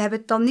we hebben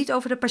het dan niet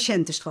over de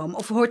patiëntenstroom.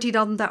 Of hoort die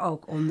dan daar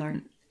ook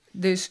onder?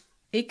 Dus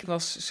ik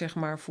was zeg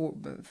maar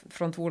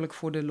verantwoordelijk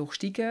voor de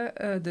logistieke,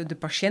 de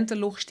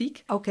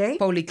patiëntenlogistiek. Okay.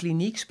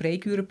 Polykliniek,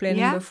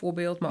 spreekurenplanning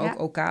bijvoorbeeld, maar ook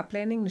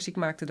OK-planning. Dus ik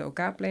maakte de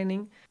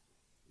OK-planning.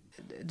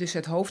 Dus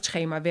het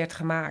hoofdschema werd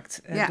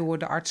gemaakt door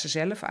de artsen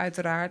zelf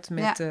uiteraard,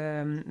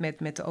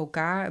 met de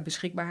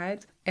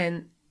OK-beschikbaarheid.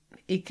 En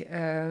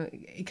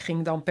ik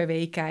ging dan per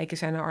week kijken,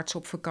 zijn er artsen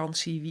op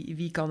vakantie,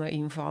 wie kan er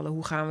invallen,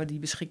 hoe gaan we die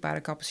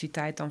beschikbare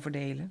capaciteit dan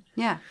verdelen?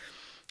 Ja.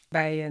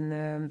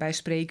 Bij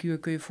spreekuur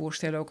kun je je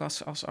voorstellen, ook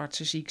als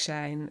artsen ziek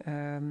zijn,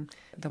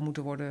 dan moet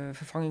er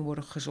vervanging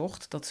worden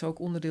gezocht. Dat is ook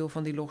onderdeel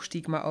van die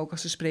logistiek. Maar ook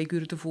als de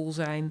spreekuren te vol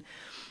zijn,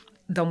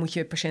 dan moet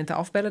je patiënten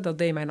afbellen. Dat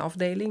deed mijn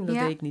afdeling, dat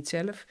deed ik niet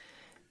zelf.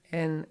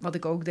 En wat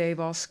ik ook deed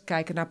was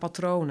kijken naar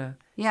patronen.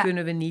 Ja.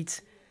 Kunnen we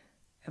niet,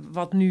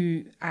 wat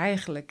nu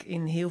eigenlijk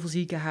in heel veel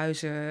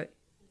ziekenhuizen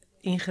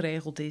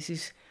ingeregeld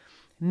is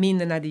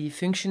minder naar die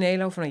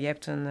functionele over. Je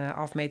hebt een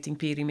afmeting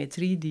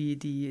perimetrie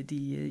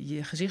die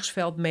je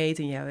gezichtsveld meet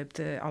en je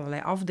hebt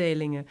allerlei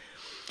afdelingen.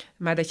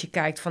 Maar dat je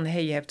kijkt van,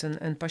 je hebt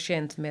een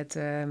patiënt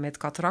met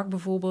cataract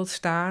bijvoorbeeld,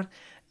 staar.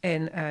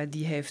 En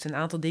die heeft een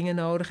aantal dingen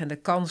nodig en de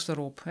kans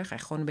daarop, ga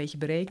je gewoon een beetje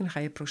berekenen. Ga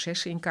je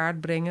processen in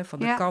kaart brengen van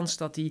de kans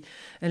dat hij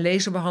een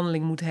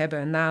laserbehandeling moet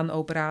hebben na een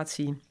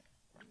operatie.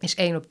 Is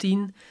 1 op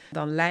 10.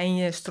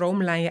 Dan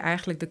stroomlijn je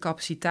eigenlijk de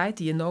capaciteit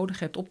die je nodig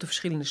hebt op de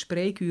verschillende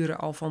spreekuren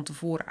al van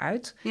tevoren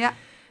uit. Ja.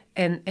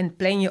 En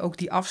plan je ook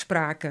die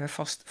afspraken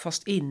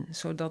vast in.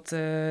 Zodat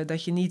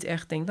dat je niet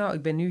echt denkt, nou,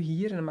 ik ben nu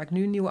hier en dan maak ik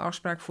nu een nieuwe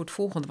afspraak voor het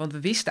volgende. Want we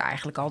wisten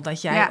eigenlijk al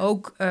dat jij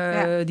ook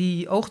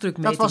die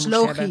oogdrukmeting moest hebben.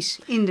 Dat was logisch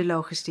in de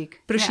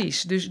logistiek.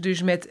 Precies.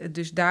 Ja.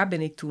 Dus daar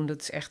ben ik toen,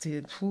 dat is echt...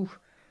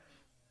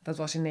 dat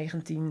was in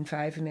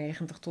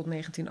 1995 tot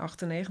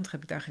 1998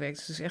 heb ik daar gewerkt.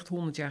 Dus dat is echt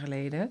 100 jaar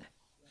geleden.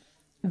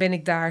 Ben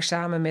ik daar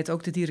samen met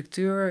ook de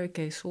directeur,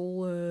 Kees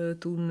Sol,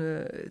 toen...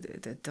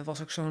 dat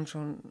was ook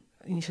zo'n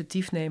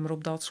initiatiefnemer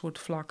op dat soort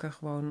vlakken.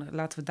 Gewoon,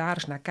 laten we daar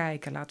eens naar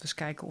kijken. Laten we eens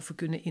kijken of we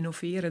kunnen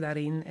innoveren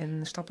daarin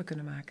en stappen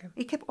kunnen maken.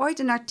 Ik heb ooit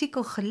een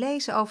artikel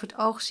gelezen over het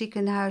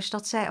oogziekenhuis,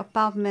 dat zij op een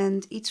bepaald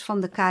moment iets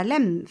van de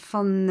KLM,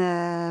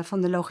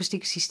 van de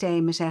logistieke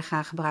systemen zijn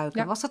gaan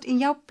gebruiken. Ja. Was dat in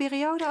jouw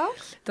periode ook?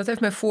 Dat heeft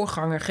mijn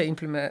voorganger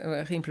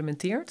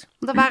geïmplementeerd.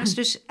 Dan waren ze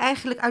dus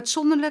eigenlijk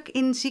uitzonderlijk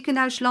in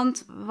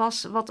ziekenhuisland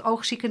was wat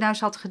oogziekenhuis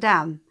had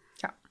gedaan.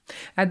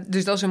 Ja,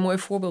 dus dat is een mooi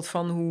voorbeeld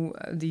van hoe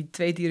die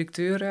 2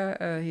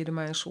 directeuren,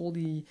 Hibma en Sol,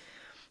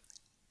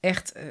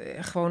 echt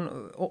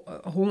gewoon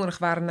hongerig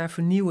waren naar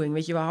vernieuwing.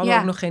 Weet je, we hadden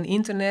ook nog geen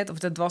internet, of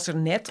dat was er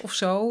net of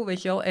zo,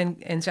 weet je wel.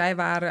 En zij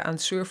waren aan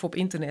het surfen op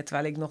internet,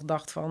 terwijl ik nog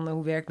dacht van,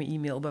 hoe werkt mijn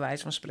e-mail, bij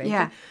wijze van spreken.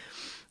 Ja.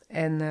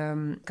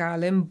 En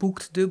KLM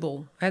boekt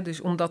dubbel. Hè?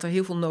 Dus omdat er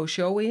heel veel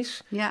no-show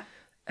is,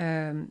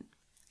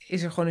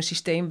 is er gewoon een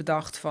systeem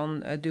bedacht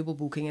van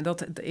dubbelboeking. En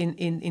dat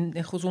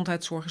in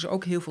gezondheidszorg is er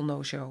ook heel veel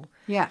no-show.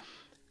 Ja.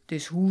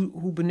 Dus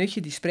hoe benut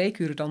je die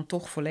spreekuren dan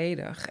toch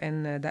volledig?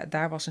 En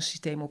daar was een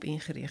systeem op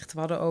ingericht. We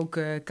hadden ook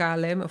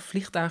KLM of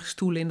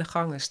vliegtuigstoelen in de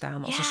gangen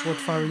staan, als een soort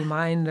van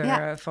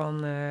reminder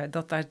van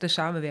dat daar de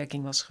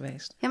samenwerking was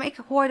geweest. Ja, maar ik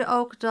hoorde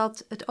ook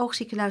dat het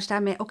oogziekenhuis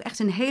daarmee ook echt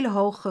een hele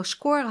hoge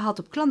score had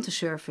op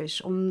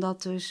klantenservice.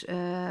 Omdat dus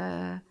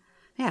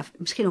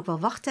misschien ook wel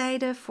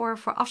wachttijden voor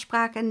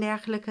afspraken en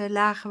dergelijke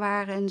lagen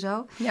waren en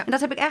zo. Ja. En dat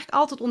heb ik eigenlijk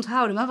altijd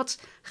onthouden. Maar wat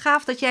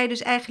gaaf dat jij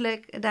dus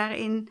eigenlijk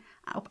daarin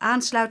op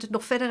aansluitend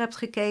nog verder hebt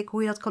gekeken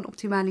hoe je dat kan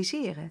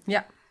optimaliseren.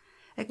 Ja.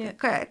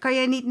 Kan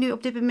jij niet nu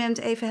op dit moment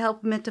even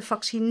helpen met de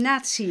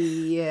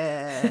vaccinatie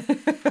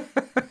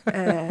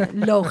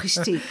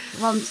logistiek?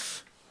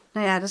 Want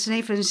dat is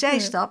even een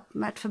zijstap.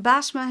 Maar het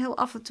verbaast me heel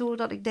af en toe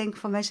dat ik denk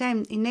van wij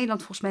zijn in Nederland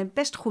volgens mij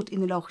best goed in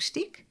de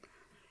logistiek.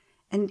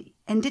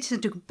 En dit is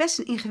natuurlijk best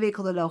een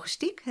ingewikkelde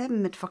logistiek. Hè,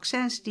 met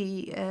vaccins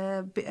die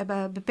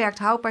beperkt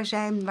houdbaar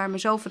zijn, waar maar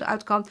zoveel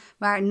eruit kan,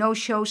 waar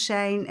no-shows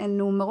zijn en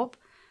noem maar op.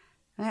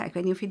 Ja, ik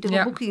weet niet of je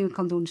dubbelboekingen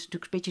kan doen. Het is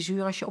natuurlijk een beetje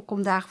zuur als je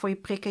opkomt dagen voor je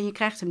prik en je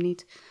krijgt hem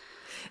niet.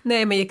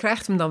 Nee, maar je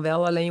krijgt hem dan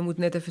wel. Alleen je moet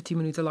net even 10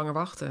 minuten langer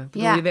wachten. Ik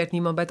bedoel, je werd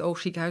niemand bij het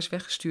oogziekenhuis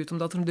weggestuurd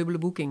omdat er een dubbele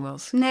boeking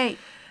was. Nee.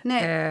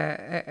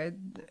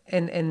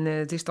 En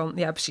het is dan,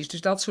 precies.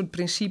 Dus dat soort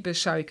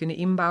principes zou je kunnen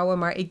inbouwen.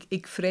 Maar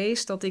ik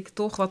vrees dat ik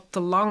toch wat te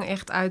lang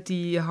echt uit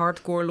die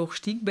hardcore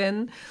logistiek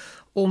ben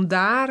om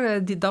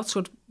daar dat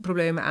soort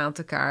problemen aan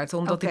te kaarten.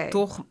 Omdat ik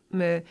toch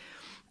me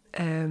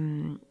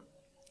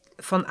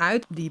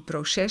vanuit die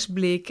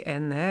procesblik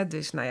en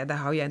dus daar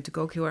hou jij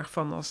natuurlijk ook heel erg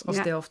van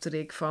als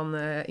Delfterik, van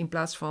in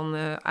plaats van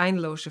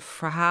eindeloze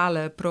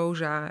verhalen,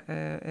 proza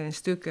en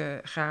stukken,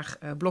 graag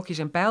blokjes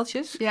en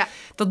pijltjes. Ja.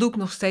 Dat doe ik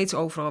nog steeds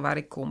overal waar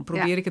ik kom.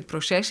 Probeer ik het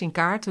proces in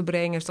kaart te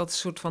brengen. Dus dat is een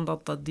soort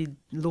van die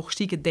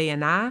logistieke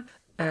DNA.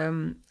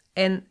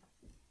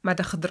 Maar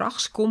de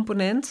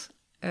gedragscomponent,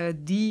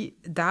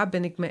 daar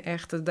ben ik me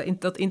echt.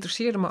 Dat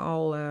interesseerde me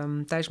al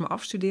tijdens mijn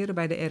afstuderen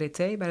bij de RET,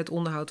 bij het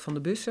onderhoud van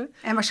de bussen.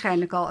 En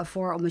waarschijnlijk al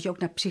ervoor, omdat je ook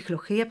naar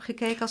psychologie hebt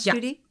gekeken als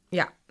studie.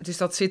 Ja, dus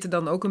dat zit er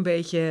dan ook een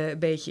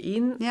beetje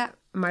in. Ja.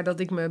 Maar dat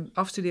ik me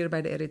afstuderen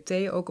bij de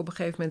RET ook op een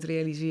gegeven moment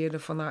realiseerde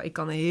van, ik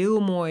kan een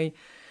heel mooi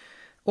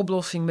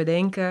oplossing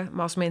bedenken,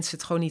 maar als mensen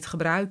het gewoon niet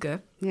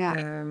gebruiken,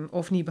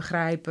 of niet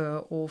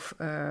begrijpen, of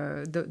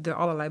er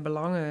allerlei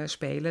belangen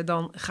spelen,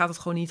 dan gaat het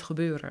gewoon niet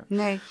gebeuren.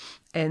 Nee.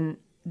 En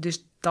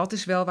dus dat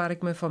is wel waar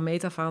ik me van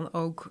meet af aan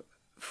ook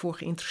voor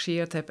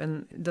geïnteresseerd heb.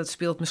 En dat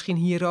speelt misschien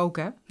hier ook,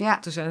 hè? Ja.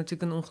 We zijn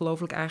natuurlijk een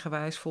ongelooflijk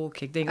eigenwijs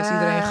volkje. Ik denk als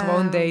iedereen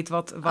gewoon deed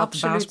wat de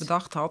baas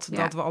bedacht had,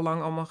 dat we al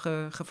lang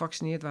allemaal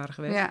gevaccineerd waren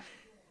geweest. Ja.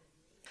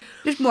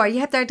 Dus mooi, je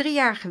hebt daar 3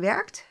 jaar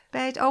gewerkt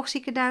bij het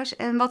oogziekenhuis.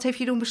 En wat heeft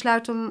je doen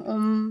besluiten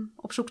om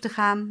op zoek te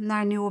gaan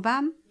naar een nieuwe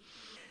baan?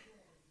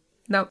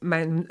 Nou,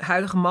 mijn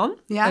huidige man,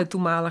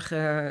 toenmalig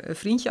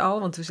vriendje al,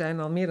 want we zijn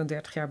al meer dan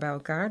 30 jaar bij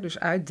elkaar, dus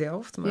uit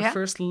Delft. Maar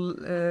first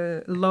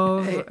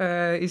love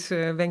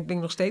ben ik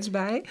nog steeds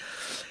bij.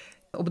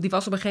 Die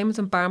was op een gegeven moment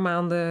een paar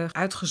maanden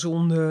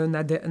uitgezonden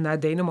naar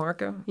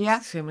Denemarken. Ja.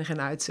 Het is helemaal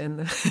geen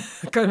uitzenden.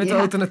 Kan je met de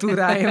auto naartoe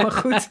rijden, maar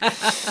goed.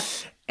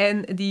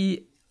 En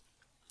die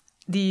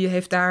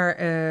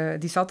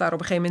zat daar op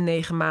een gegeven moment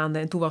 9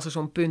 maanden. En toen was er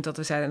zo'n punt dat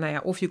we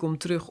zeiden, of je komt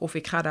terug of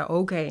ik ga daar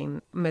ook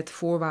heen. Met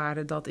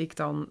voorwaarde dat ik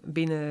dan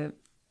binnen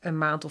een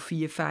maand of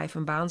 4, 5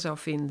 een baan zou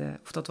vinden.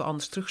 Of dat we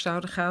anders terug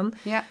zouden gaan.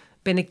 Ja.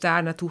 Ben ik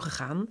daar naartoe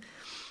gegaan.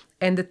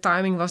 En de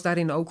timing was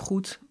daarin ook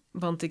goed.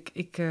 Want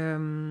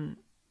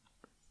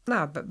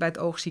bij het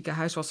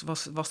oogziekenhuis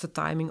was de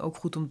timing ook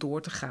goed om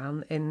door te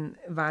gaan. En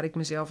waar ik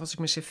mezelf, als ik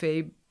mijn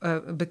cv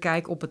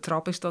bekijk, op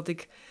betrap, is dat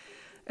ik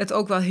het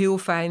ook wel heel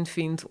fijn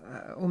vind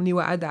om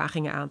nieuwe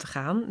uitdagingen aan te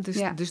gaan.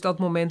 Dus dat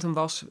momentum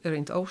was er in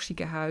het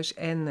oogziekenhuis.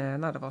 En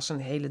er was een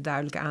hele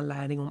duidelijke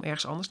aanleiding om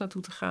ergens anders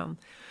naartoe te gaan.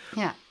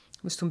 Ja.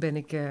 Dus toen ben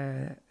ik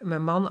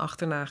mijn man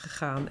achterna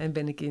gegaan en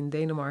ben ik in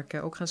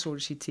Denemarken ook gaan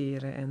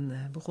solliciteren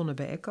en begonnen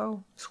bij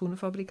Echo,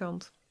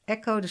 schoenenfabrikant.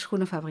 Echo, de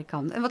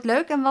schoenenfabrikant. En wat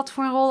leuk. En wat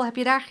voor een rol heb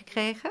je daar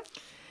gekregen?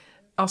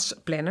 Als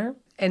planner.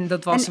 En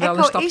dat was wel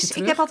een stapje terug.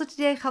 Ik heb altijd het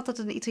idee gehad dat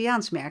het een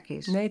Italiaans merk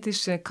is. Nee, het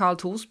is Carl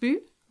Toelsby.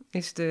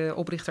 Is de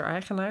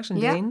oprichter-eigenaar, een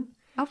Deen.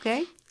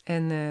 Oké.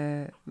 En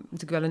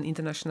natuurlijk wel een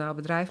internationaal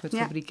bedrijf met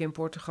fabrieken in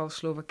Portugal,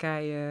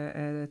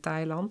 Slowakije,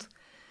 Thailand.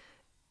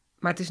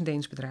 Maar het is een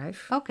Deens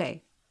bedrijf. Oké.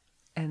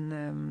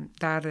 En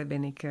daar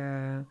ben ik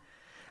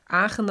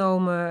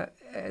aangenomen.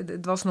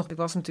 Ik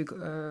was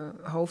natuurlijk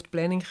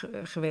hoofdplanning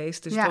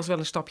geweest, dus het was wel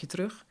een stapje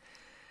terug.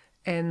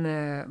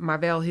 Maar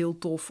wel heel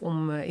tof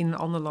om in een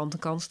ander land een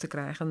kans te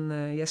krijgen.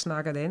 Jeg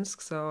snakker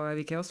dansk, så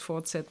vi kan også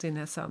fortsætte den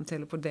her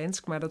samtale på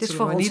dansk. Maar dat Dus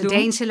zullen voor we niet onze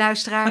doen. Deense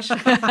luisteraars.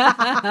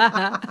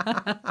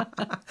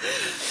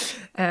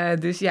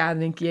 Dus ja, dan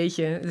denk ik,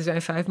 jeetje, er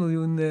zijn 5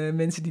 miljoen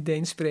mensen die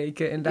Deens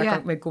spreken. En daar kan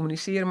ik mee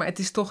communiceren. Maar het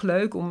is toch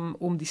leuk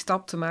om die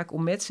stap te maken.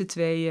 Om met z'n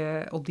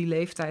tweeën, op die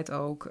leeftijd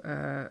ook,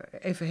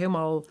 even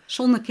helemaal...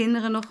 Zonder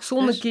kinderen nog.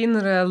 Zonder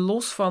kinderen,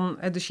 los van...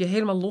 dus je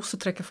helemaal los te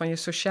trekken van je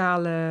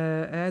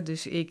sociale...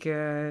 dus ik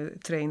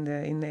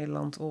trainde in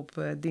Nederland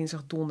op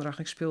dinsdag, donderdag.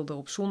 Ik speelde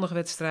op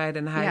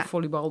zondagwedstrijden. En hij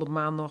volleybalde op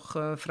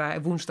maandag,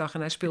 woensdag. En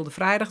hij speelde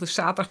vrijdag. Dus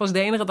zaterdag was de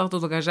enige dag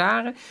dat we elkaar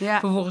zagen. Ja.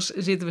 Vervolgens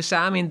zitten we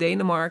samen in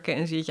Denemarken.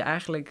 En zit je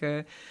eigenlijk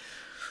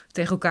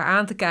tegen elkaar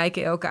aan te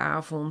kijken elke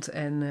avond.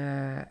 En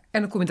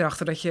dan kom je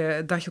erachter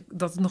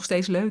dat het nog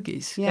steeds leuk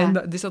is. Ja.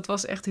 Dus dat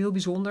was echt heel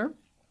bijzonder.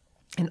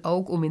 En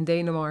ook om in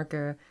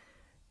Denemarken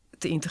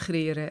te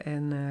integreren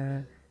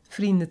en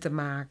vrienden te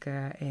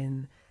maken.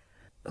 En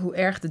hoe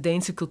erg de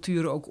Deense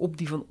cultuur ook op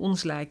die van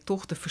ons lijkt.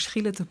 Toch de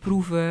verschillen te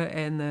proeven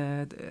en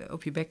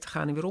op je bek te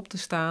gaan en weer op te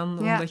staan.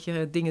 Ja. Omdat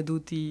je dingen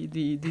doet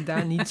die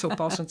daar niet zo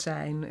passend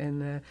zijn.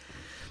 En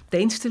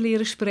Deens te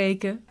leren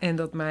spreken. En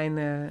dat mijn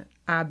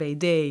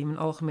ABD, mijn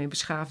algemeen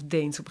beschaafd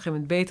Deens, op een gegeven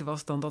moment beter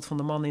was dan dat van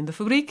de man in de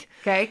fabriek.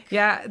 Kijk.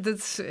 Ja,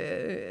 dat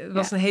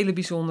was een hele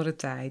bijzondere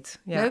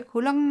tijd. Ja. Leuk.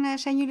 Hoe lang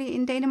zijn jullie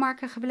in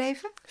Denemarken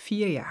gebleven?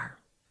 4 jaar.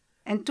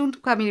 En toen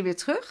kwamen jullie weer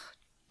terug?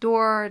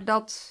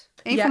 Doordat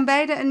een van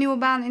beiden een nieuwe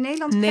baan in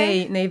Nederland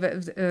kreeg?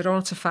 Nee,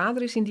 Ronald's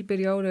vader is in die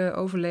periode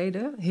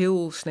overleden.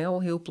 Heel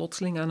snel, heel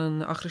plotseling aan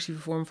een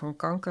agressieve vorm van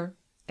kanker.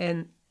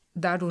 En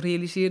daardoor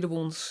realiseerden we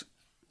ons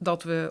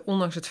dat we,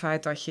 ondanks het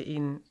feit dat je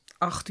in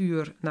 8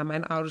 uur naar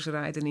mijn ouders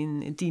rijdt en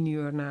in 10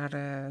 uur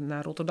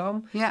naar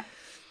Rotterdam,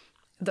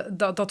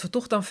 dat we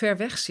toch dan ver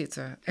weg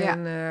zitten. Ja.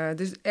 En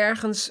dus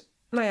ergens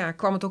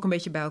kwam het ook een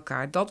beetje bij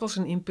elkaar. Dat was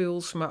een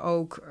impuls, maar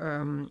ook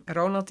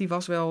Ronald die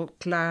was wel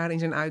klaar in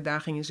zijn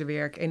uitdaging in zijn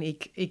werk. En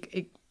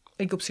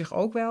ik op zich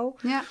ook wel.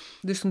 Ja.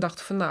 Dus toen dachten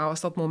we van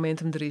als dat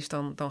momentum er is,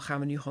 dan gaan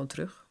we nu gewoon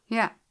terug.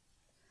 Ja.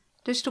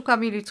 Dus toen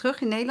kwamen jullie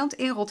terug in Nederland,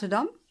 in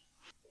Rotterdam?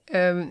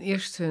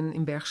 Eerst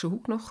in Bergse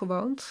Hoek nog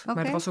gewoond. Okay.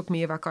 Maar er was ook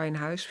meer, waar kan je een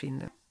huis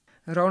vinden?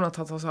 Ronald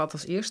had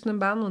als eerste een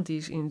baan, want die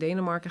is in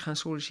Denemarken gaan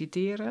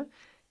solliciteren.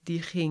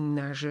 Die ging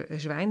naar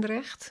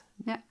Zwijndrecht.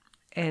 Ja.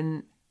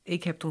 En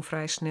ik heb toen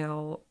vrij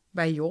snel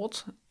bij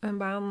Jot een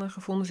baan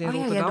gevonden in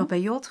Rotterdam. Ja, jij hebt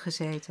bij Jot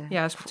gezeten.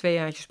 Ja, dus 2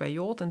 jaartjes bij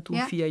Jot. En toen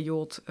via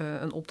Jot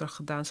een opdracht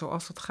gedaan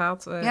zoals het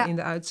gaat in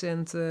de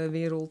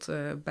uitzendwereld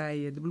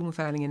bij de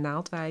bloemenveiling in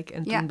Naaldwijk.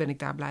 En toen ben ik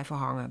daar blijven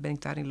hangen. Ben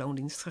ik daar in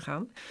loondienst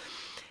gegaan.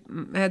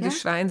 Dus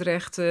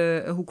Zwijndrecht,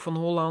 Hoek van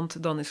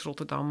Holland, dan is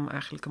Rotterdam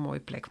eigenlijk een mooie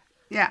plek.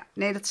 Ja,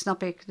 nee, dat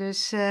snap ik.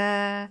 Dus,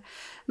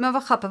 maar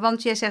wat grappig,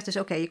 want jij zegt dus,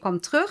 je kwam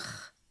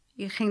terug,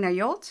 je ging naar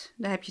Jot.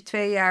 Daar heb je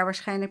 2 jaar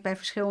waarschijnlijk bij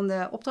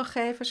verschillende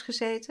opdrachtgevers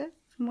gezeten,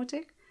 vermoed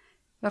ik.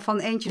 Waarvan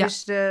eentje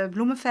dus de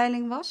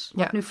bloemenveiling was,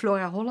 wat nu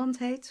Flora Holland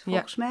heet,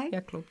 volgens mij. Ja,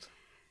 klopt.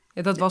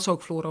 Ja, dat was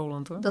ook Flora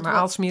Holland, hoor. Maar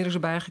Aalsmeer is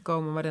erbij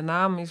gekomen, maar de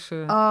naam is...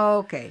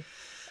 Oké.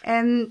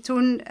 En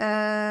toen,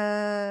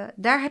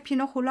 daar heb je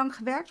nog hoe lang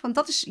gewerkt? Want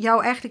dat is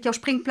jouw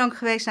springplank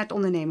geweest naar het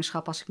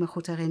ondernemerschap, als ik me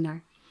goed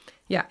herinner.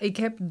 Ja, ik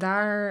heb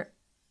daar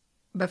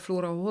bij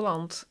Flora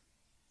Holland,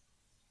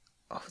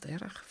 wat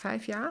erg,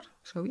 5 jaar,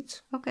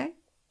 zoiets,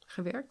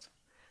 gewerkt.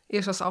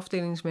 Eerst als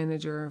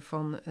afdelingsmanager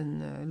van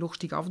een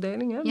logistieke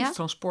afdeling. Hè? Dus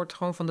transport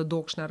gewoon van de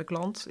docks naar de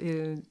klant.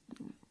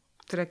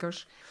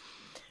 Trekkers,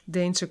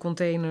 Deense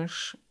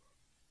containers.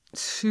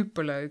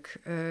 Superleuk.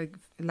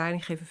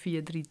 Leiding geven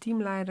via 3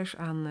 teamleiders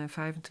aan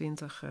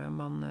 25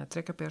 man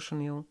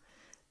trekkerpersoneel.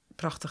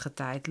 Prachtige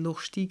tijd.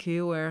 Logistiek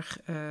heel erg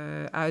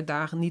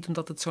uitdagend. Niet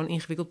omdat het zo'n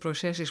ingewikkeld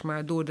proces is,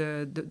 maar door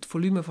het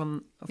volume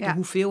van de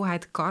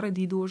hoeveelheid karren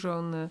die door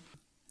zo'n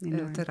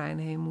terrein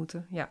heen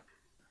moeten. Ja.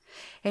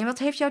 En wat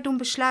heeft jou doen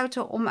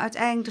besluiten om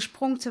uiteindelijk de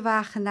sprong te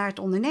wagen naar het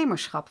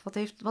ondernemerschap?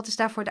 Wat is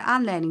daarvoor de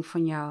aanleiding voor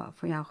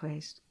jou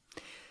geweest?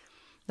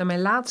 Nou,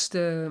 mijn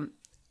laatste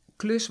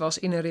klus was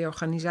in een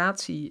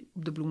reorganisatie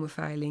op de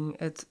bloemenveiling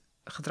het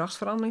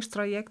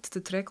gedragsveranderingstraject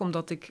te trekken.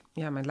 Omdat ik,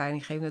 mijn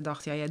leidinggevende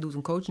dacht, jij doet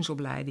een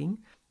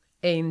coachingsopleiding.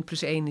 1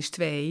 + 1 is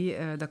 2,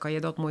 dan kan je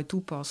dat mooi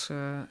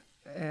toepassen.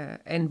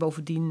 En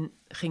bovendien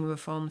gingen we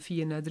van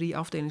 4 naar 3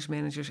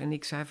 afdelingsmanagers. En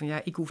ik zei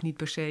van, ik hoef niet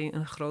per se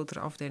een grotere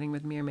afdeling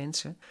met meer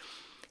mensen.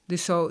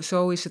 Dus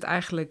zo is het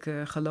eigenlijk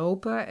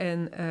gelopen.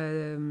 En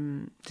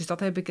dus dat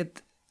heb ik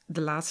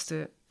de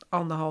laatste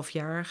 1,5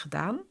 jaar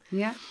gedaan.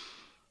 Ja.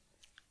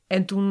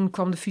 En toen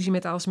kwam de fusie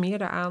met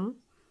Aalsmeer aan.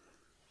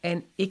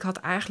 En ik had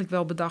eigenlijk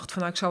wel bedacht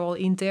van, ik zou wel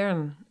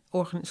intern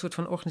een soort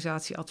van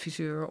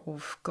organisatieadviseur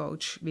of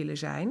coach willen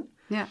zijn.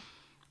 Ja.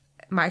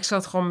 Maar ik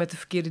zat gewoon met de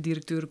verkeerde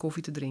directeuren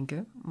koffie te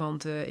drinken.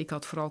 Want ik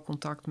had vooral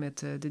contact met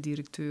de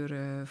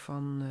directeuren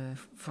van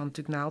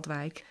natuurlijk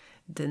Naaldwijk.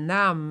 De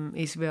naam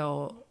is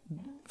wel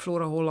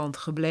Flora Holland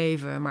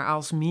gebleven, maar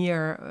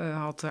Aalsmeer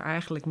had er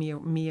eigenlijk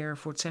meer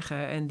voor te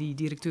zeggen. En die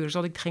directeuren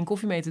zat ik geen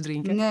koffie mee te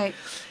drinken. Nee.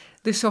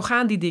 Dus zo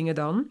gaan die dingen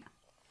dan.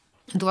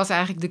 Toen was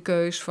eigenlijk de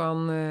keus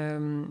van,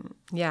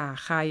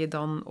 ga je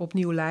dan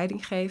opnieuw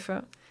leiding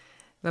geven?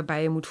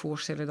 Waarbij je moet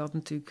voorstellen dat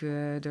natuurlijk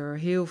er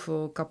heel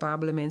veel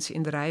capabele mensen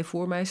in de rij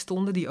voor mij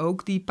stonden, die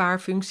ook die paar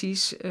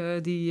functies,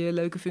 die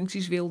leuke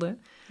functies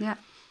wilden. Ja.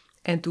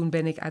 En toen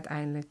ben ik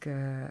uiteindelijk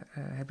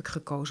heb ik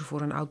gekozen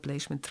voor een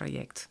outplacement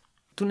traject.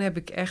 Toen heb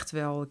ik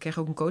ik kreeg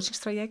ook een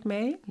coachingstraject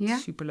mee. Ja.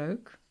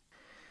 Superleuk.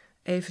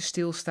 Even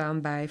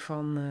stilstaan bij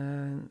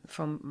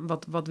van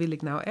wat wil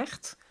ik nou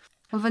echt?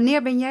 En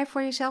wanneer ben jij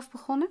voor jezelf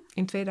begonnen?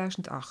 In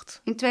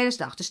 2008. In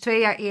 2008, dus 2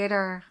 jaar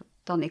eerder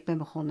dan ik ben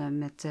begonnen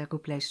met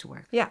Good Place to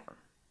Work.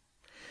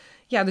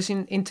 Ja, dus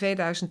in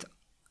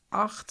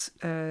 2008,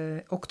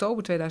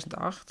 oktober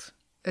 2008,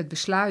 het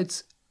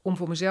besluit om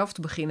voor mezelf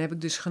te beginnen heb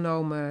ik dus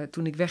genomen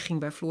toen ik wegging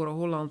bij Flora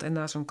Holland en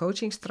na zo'n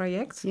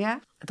coachingstraject. Ja.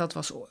 Dat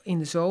was in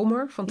de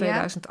zomer van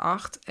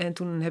 2008. Ja. En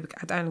toen heb ik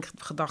uiteindelijk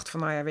gedacht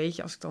van, weet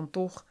je, als ik dan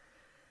toch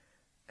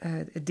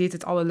dit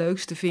het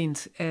allerleukste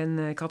vind. En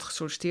ik had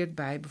gesolliciteerd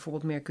bij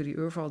bijvoorbeeld Mercury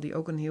Urval, die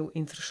ook een heel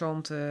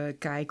interessante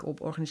kijk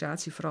op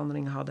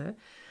organisatieverandering hadden.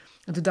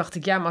 En toen dacht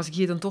ik, maar als ik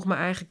hier dan toch mijn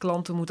eigen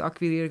klanten moet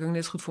acquireren, kan ik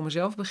net zo goed voor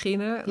mezelf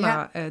beginnen.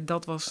 Ja. Nou,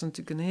 dat was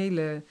natuurlijk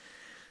een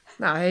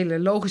hele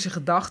logische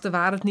gedachte.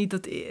 Waar het niet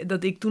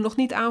dat ik toen nog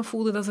niet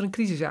aanvoelde dat er een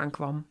crisis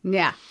aankwam.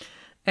 Ja.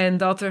 En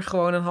dat er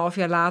gewoon een half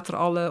jaar later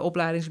alle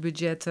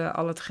opleidingsbudgetten,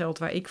 al het geld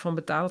waar ik van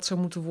betaald zou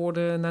moeten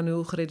worden, naar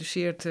 0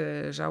 gereduceerd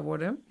zou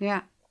worden.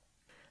 Ja.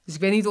 Dus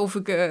ik weet niet of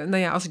ik,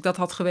 als ik dat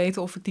had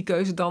geweten, of ik die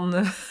keuze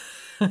dan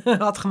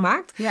had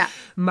gemaakt. Ja.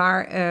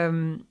 Maar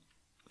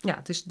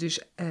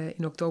dus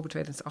in oktober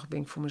 2008 ben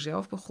ik voor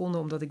mezelf begonnen,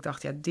 omdat ik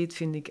dacht, dit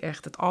vind ik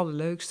echt het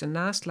allerleukste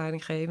naast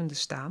leidinggevende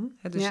staan.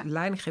 Dus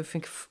leidinggeven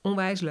vind ik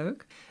onwijs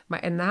leuk. Maar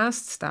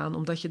ernaast staan,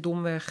 omdat je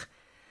domweg,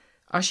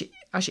 als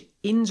je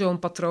in zo'n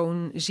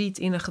patroon ziet,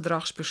 in een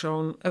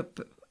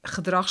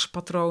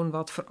gedragspatroon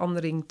wat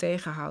verandering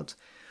tegenhoudt,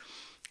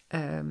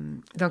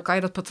 dan kan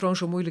je dat patroon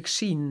zo moeilijk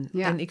zien.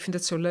 Ja. En ik vind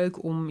het zo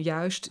leuk om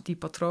juist die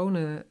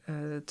patronen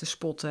te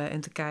spotten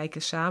en te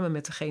kijken samen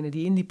met degene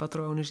die in die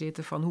patronen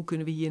zitten, van hoe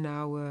kunnen we hier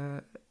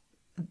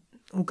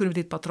hoe kunnen we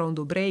dit patroon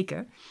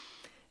doorbreken?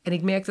 En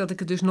ik merkte dat ik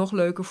het dus nog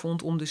leuker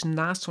vond om dus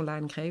naast zo'n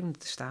leidinggevende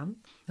te staan,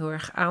 heel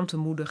erg aan te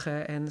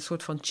moedigen en een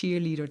soort van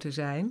cheerleader te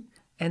zijn.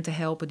 En te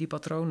helpen die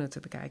patronen te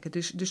bekijken.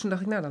 Dus toen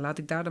dacht ik, dan laat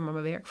ik daar dan maar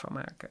mijn werk van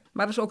maken.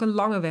 Maar dat is ook een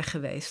lange weg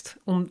geweest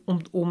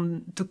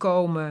om te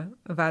komen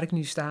waar ik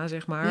nu sta,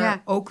 zeg maar.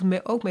 Ja.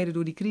 Ook mede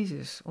door die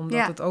crisis.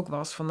 Omdat het ook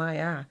was van,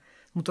 er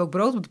moet ook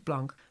brood op de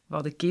plank. We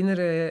hadden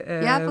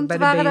kinderen want bij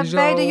waren de BSO.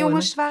 Beide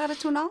jongens waren er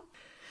toen al?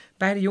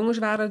 Beide jongens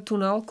waren er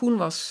toen al.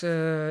 Koen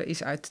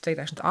is uit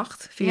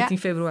 2008, 14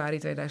 februari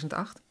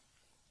 2008.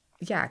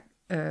 Ja,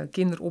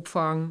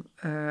 kinderopvang,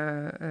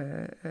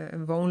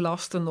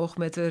 woonlasten nog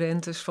met de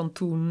rentes van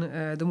toen.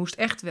 Er moest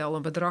echt wel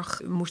een bedrag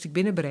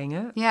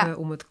binnenbrengen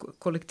om het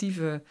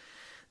collectieve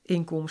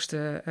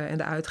inkomsten en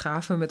de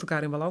uitgaven met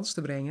elkaar in balans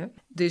te brengen.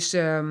 Dus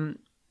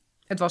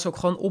het was ook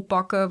gewoon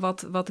oppakken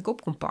wat ik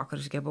op kon pakken.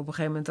 Dus ik heb op een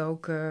gegeven moment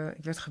ook,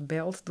 ik werd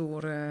gebeld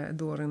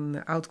door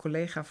een oud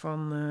collega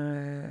van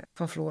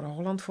Flora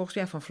Holland,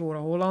 van Flora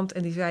Holland.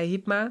 En die zei,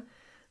 Hibma,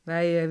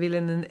 wij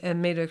willen een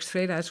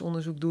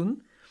medewerkerstevredenheidsonderzoek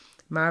doen.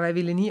 Maar wij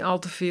willen niet al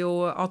te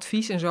veel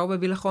advies en zo. We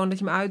willen gewoon dat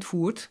je hem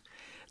uitvoert.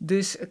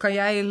 Dus kan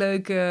jij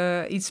leuk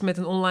iets met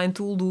een online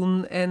tool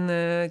doen en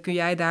kun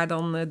jij daar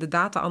dan de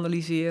data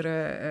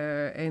analyseren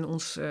en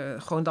ons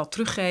gewoon dat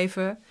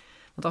teruggeven?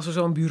 Want als we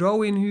zo'n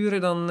bureau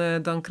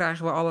inhuren, dan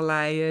krijgen we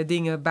allerlei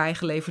dingen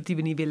bijgeleverd die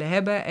we niet willen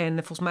hebben. En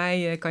volgens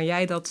mij kan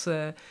jij dat.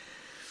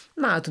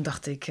 Toen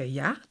dacht ik,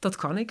 dat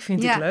kan ik.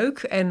 Vind ik leuk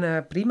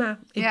en prima.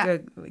 Ja.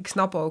 Ik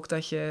snap ook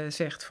dat je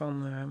zegt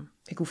van,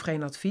 ik hoef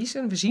geen advies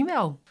en we zien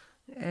wel.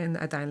 En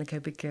uiteindelijk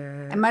heb ik 10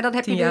 jaar lang ben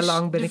ik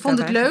daarbij gebleven. Je vond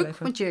het leuk,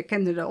 want je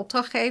kende de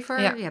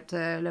opdrachtgever. Ja. Je hebt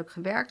leuk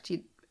gewerkt.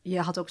 Je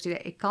had ook het idee,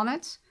 ik kan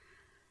het.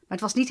 Maar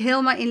het was niet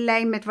helemaal in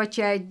lijn met wat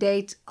jij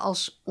deed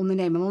als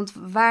ondernemer. Want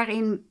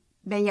waarin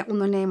ben jij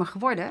ondernemer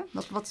geworden?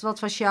 Wat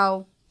was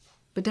jouw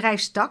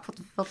bedrijfstak?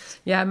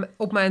 Ja,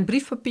 op mijn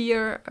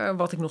briefpapier,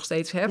 wat ik nog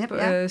steeds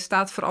heb,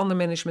 staat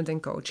verandermanagement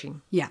en coaching.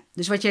 Ja,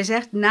 dus wat jij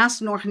zegt,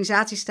 naast een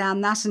organisatie staan,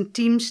 naast een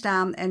team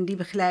staan en die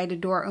begeleiden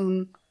door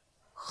een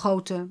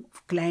grote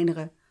of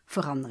kleinere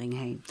verandering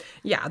heen.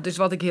 Ja, dus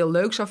wat ik heel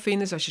leuk zou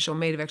vinden is als je zo'n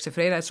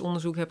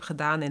medewerkerstevredenheidsonderzoek hebt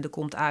gedaan en er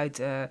komt uit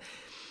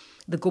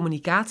de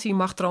communicatie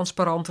mag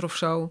transparanter of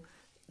zo,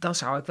 dan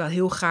zou ik wel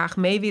heel graag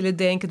mee willen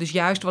denken. Dus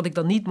juist wat ik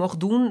dan niet mocht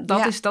doen,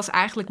 dat is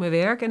eigenlijk mijn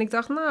werk. En ik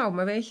dacht,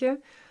 maar weet je,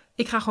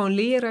 ik ga gewoon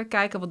leren,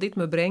 kijken wat dit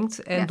me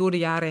brengt. En door de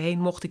jaren heen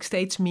mocht ik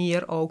steeds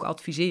meer ook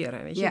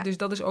adviseren. Weet je? Ja. Dus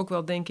dat is ook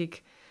wel, denk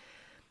ik,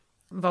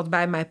 wat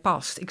bij mij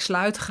past. Ik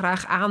sluit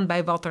graag aan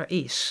bij wat er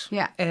is.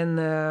 Ja. En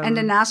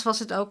daarnaast was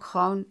het ook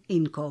gewoon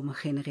inkomen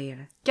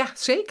genereren. Ja,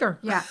 zeker.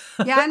 Ja,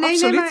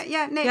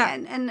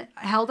 en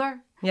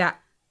helder. Ja.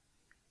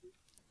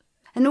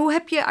 En hoe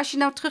heb je, als je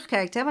nou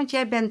terugkijkt, hè, want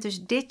jij bent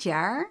dus dit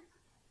jaar,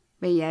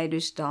 ben jij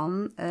dus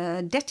dan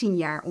 13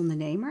 jaar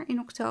ondernemer in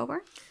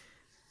oktober.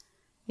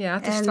 Ja,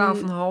 het is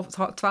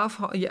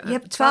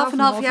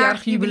 12,5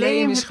 jaar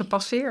jubileum is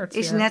gepasseerd.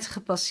 Is net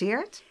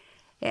gepasseerd.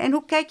 Ja, en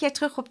hoe kijk jij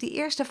terug op die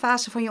eerste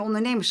fase van je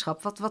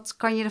ondernemerschap? Wat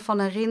kan je ervan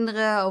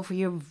herinneren over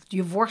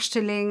je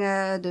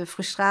worstelingen, de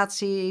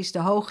frustraties, de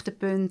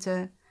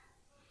hoogtepunten?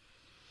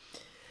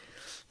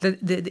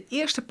 De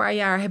eerste paar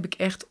jaar heb ik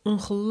echt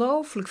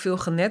ongelooflijk veel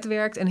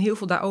genetwerkt en heel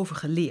veel daarover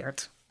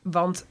geleerd.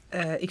 Want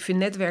ik vind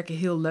netwerken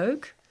heel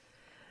leuk,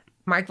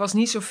 maar ik was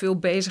niet zoveel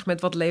bezig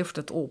met wat levert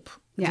het op.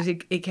 Ja. Dus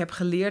ik heb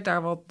geleerd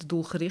daar wat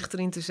doelgerichter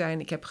in te zijn.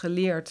 Ik heb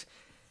geleerd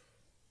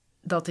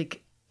dat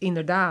ik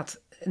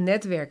inderdaad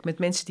netwerk met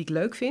mensen die ik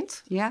leuk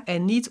vind. Ja.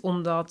 En niet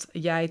omdat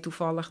jij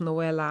toevallig,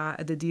 Noella,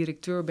 de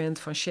directeur bent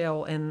van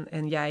Shell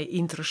en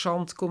jij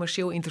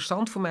commercieel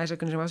interessant voor mij zou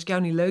kunnen zijn. Maar als ik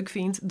jou niet leuk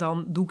vind,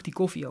 dan doe ik die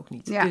koffie ook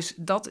niet. Ja. Dus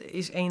dat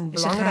is een belangrijke... Het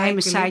is een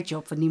geheime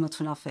sidejob waar niemand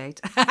vanaf weet.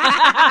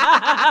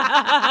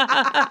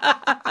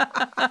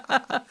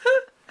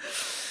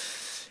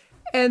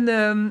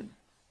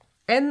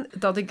 En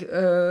dat ik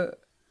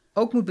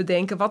ook moet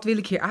bedenken, wat wil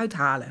ik hier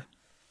uithalen?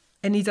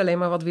 En niet alleen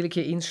maar wat wil ik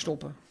hier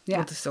instoppen. Ja.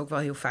 Dat is ook wel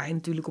heel fijn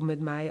natuurlijk om met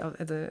mij...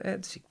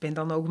 Dus ik ben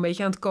dan ook een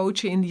beetje aan het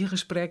coachen in die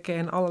gesprekken...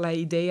 en allerlei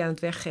ideeën aan het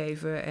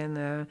weggeven.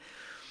 En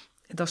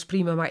dat is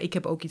prima, maar ik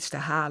heb ook iets te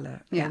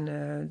halen. Ja.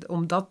 En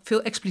om dat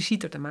veel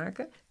explicieter te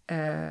maken.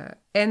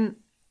 En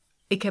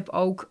ik heb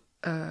ook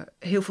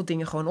heel veel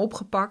dingen gewoon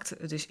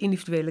opgepakt. Dus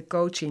individuele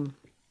coaching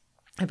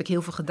heb ik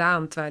heel veel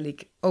gedaan... terwijl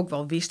ik ook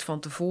wel wist van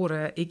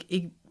tevoren...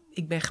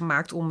 Ik ben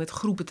gemaakt om met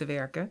groepen te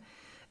werken...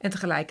 En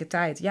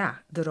tegelijkertijd,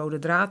 ja, de rode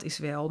draad is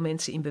wel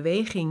mensen in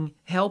beweging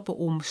helpen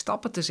om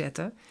stappen te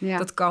zetten. Ja.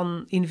 Dat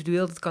kan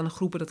individueel, dat kan in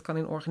groepen, dat kan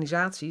in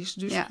organisaties.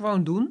 Dus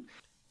gewoon doen.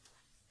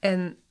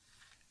 En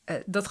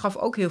dat gaf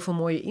ook heel veel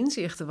mooie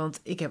inzichten. Want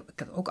ik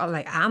heb ook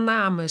allerlei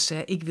aannames.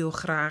 Ik wil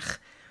graag,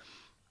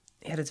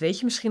 ja, dat weet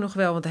je misschien nog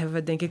wel, want daar hebben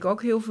we denk ik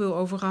ook heel veel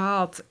over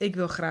gehad. Ik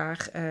wil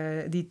graag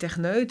die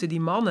techneuten,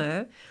 die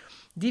mannen...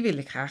 Die wil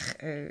ik graag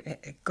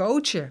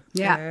coachen.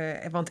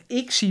 Ja. Want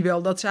ik zie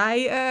wel dat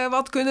zij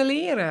wat kunnen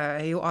leren.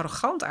 Heel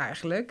arrogant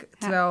eigenlijk. Ja.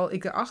 Terwijl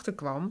ik erachter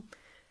kwam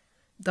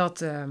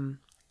dat er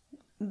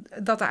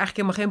eigenlijk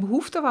helemaal geen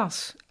behoefte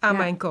was aan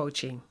mijn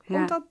coaching. Ja.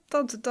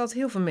 Omdat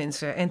heel veel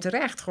mensen, en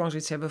terecht, gewoon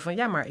zoiets hebben van...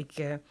 Ja, maar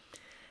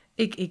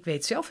ik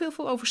weet zelf heel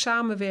veel over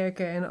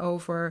samenwerken en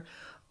over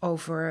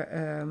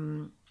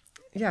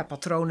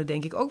patronen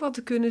denk ik ook wel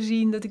te kunnen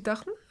zien. Dat ik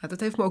dacht, nou, dat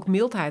heeft me ook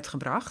mildheid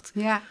gebracht.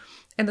 Ja.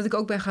 En dat ik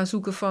ook ben gaan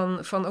zoeken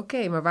van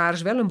oké, maar waar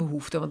is wel een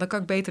behoefte? Want dan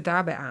kan ik beter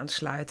daarbij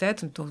aansluiten.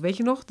 Hè. Toen, weet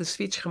je nog, de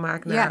switch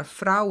gemaakt naar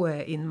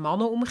vrouwen in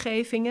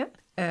mannenomgevingen.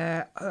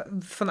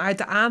 Vanuit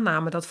de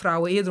aanname dat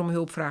vrouwen eerder om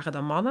hulp vragen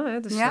dan mannen. Hè.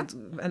 Dus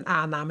een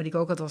aanname die ik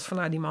ook had was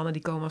van... die mannen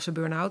die komen als ze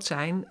burn-out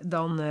zijn.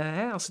 Dan,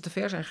 als ze te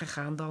ver zijn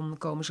gegaan, dan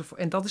komen ze voor...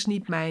 En dat is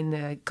niet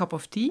mijn cup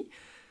of tea.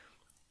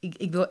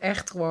 Ik wil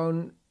echt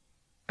gewoon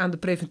aan de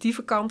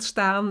preventieve kant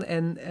staan...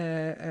 en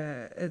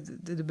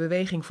de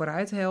beweging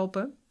vooruit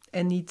helpen.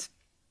 En niet...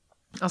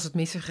 als het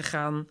mis is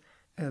gegaan,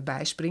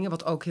 bijspringen.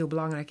 Wat ook heel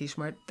belangrijk is.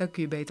 Maar daar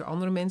kun je beter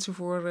andere mensen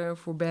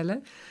voor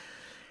bellen.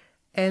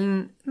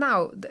 En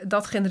nou,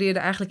 dat genereerde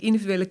eigenlijk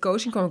individuele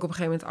coaching. Kwam ik op een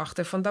gegeven moment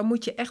achter. Van dan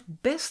moet je echt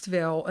best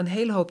wel een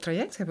hele hoop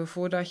traject hebben...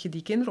 voordat je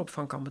die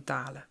kinderopvang kan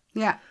betalen.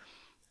 Ja.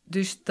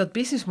 Dus dat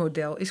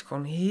businessmodel is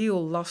gewoon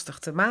heel lastig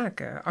te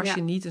maken. Als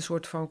je niet een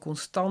soort van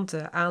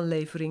constante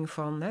aanlevering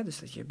van... dus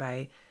dat je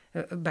bij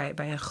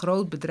een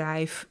groot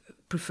bedrijf...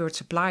 preferred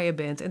supplier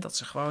bent... en dat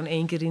ze gewoon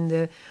 1 keer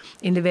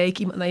in de week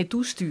iemand naar je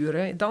toe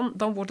sturen...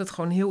 dan wordt het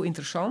gewoon heel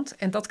interessant.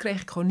 En dat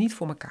kreeg ik gewoon niet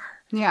voor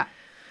elkaar. Ja.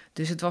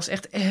 Dus het was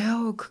echt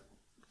elk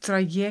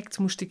traject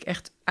moest ik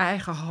echt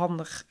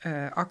eigenhandig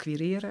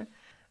acquireren.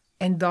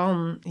 En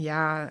dan,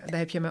 daar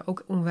heb je me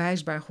ook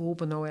onwijs bij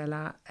geholpen,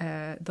 Noella.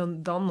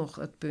 Dan nog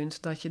het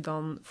punt dat je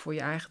dan voor je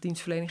eigen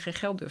dienstverlening geen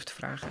geld durft te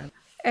vragen.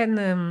 En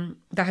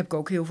daar heb ik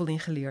ook heel veel in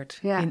geleerd.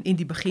 Ja. In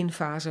die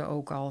beginfase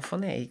ook al. Van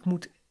nee, ik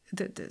moet...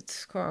 Het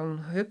is gewoon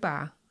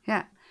huppa.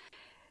 Ja.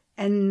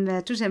 En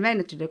toen zijn wij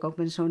natuurlijk ook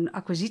met zo'n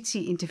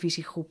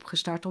acquisitie-intervisiegroep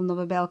gestart... omdat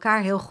we bij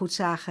elkaar heel goed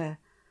zagen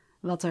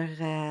wat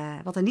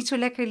er niet zo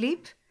lekker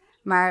liep.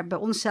 Maar bij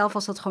onszelf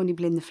was dat gewoon die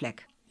blinde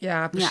vlek.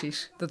 Ja,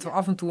 precies. Ja. Dat we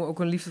af en toe ook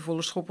een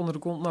liefdevolle schop onder de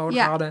kont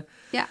nodig hadden...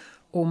 Ja.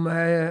 Om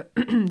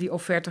die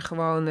offerte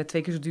gewoon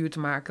 2 keer zo duur te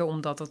maken...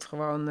 omdat het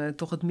gewoon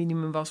toch het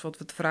minimum was wat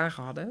we te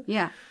vragen hadden.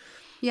 Ja.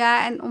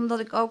 Ja, en omdat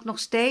ik ook nog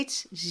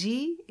steeds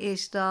zie,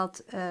 is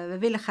dat we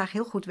willen graag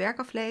heel goed werk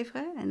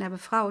afleveren. En daar hebben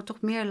vrouwen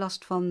toch meer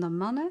last van dan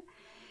mannen.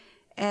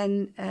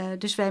 En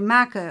dus wij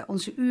maken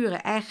onze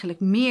uren eigenlijk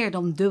meer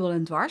dan dubbel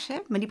en dwars. Hè?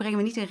 Maar die brengen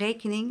we niet in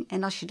rekening.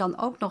 En als je dan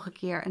ook nog een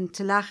keer een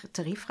te laag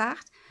tarief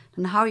vraagt...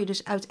 dan hou je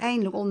dus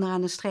uiteindelijk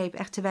onderaan de streep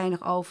echt te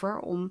weinig over...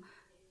 om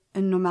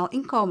een normaal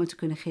inkomen te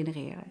kunnen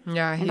genereren.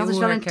 Ja, heel en dat is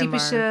wel een herkenbaar.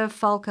 Typische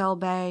valkuil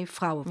bij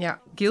vrouwen.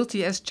 Ja,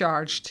 guilty as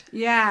charged.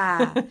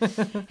 Ja,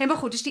 helemaal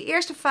goed. Dus die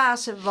eerste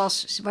fase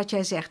was, wat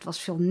jij zegt, was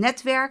veel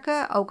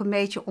netwerken. Ook een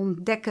beetje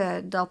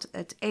ontdekken dat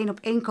het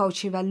 1-op-1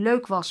 coachen wel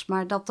leuk was...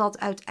 maar dat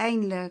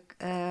uiteindelijk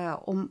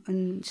om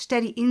een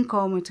steady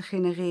inkomen te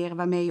genereren...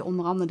 waarmee je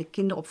onder andere de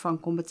kinderopvang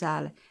kon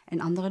betalen...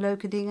 en andere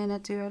leuke dingen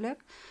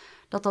natuurlijk,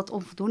 dat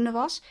onvoldoende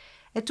was.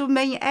 En toen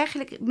ben je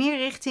eigenlijk meer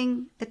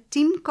richting het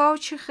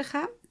teamcoachen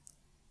gegaan?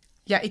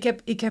 Ja,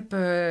 ik heb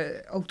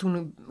ook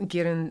toen een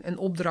keer een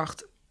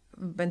opdracht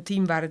bij een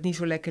team waar het niet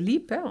zo lekker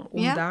liep. Hè,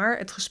 om daar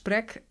het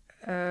gesprek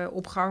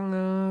op gang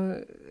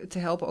te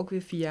helpen. Ook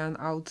weer via een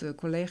oud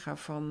collega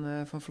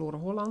van Flora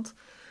Holland.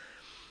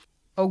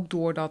 Ook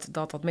doordat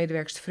dat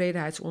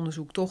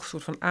medewerkerstevredenheidsonderzoek toch een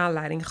soort van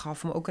aanleiding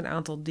gaf om ook een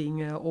aantal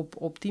dingen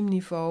op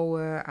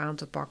teamniveau aan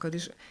te pakken.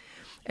 Dus,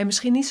 en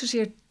misschien niet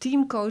zozeer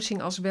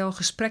teamcoaching als wel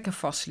gesprekken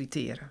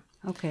faciliteren.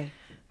 Oké.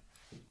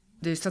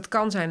 Dus dat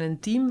kan zijn een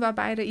team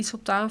waarbij er iets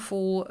op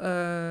tafel,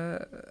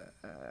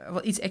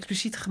 wat iets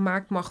expliciet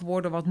gemaakt mag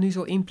worden, wat nu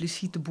zo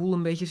impliciet de boel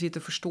een beetje zit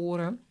te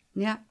verstoren.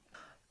 Ja.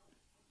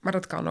 Maar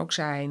dat kan ook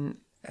zijn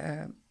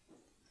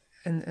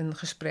een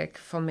gesprek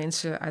van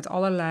mensen uit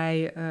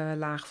allerlei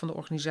lagen van de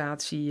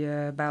organisatie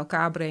bij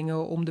elkaar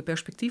brengen om de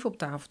perspectief op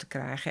tafel te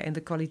krijgen en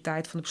de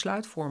kwaliteit van de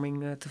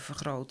besluitvorming te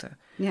vergroten.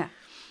 Ja,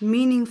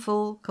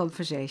 meaningful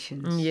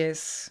conversations.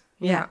 Yes,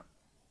 Ja. ja.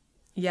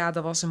 Ja,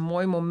 dat was een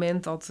mooi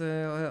moment dat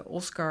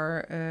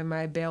Oscar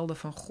mij belde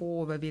van...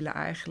 Goh, we willen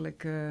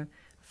eigenlijk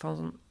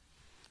van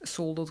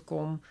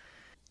Sol.com...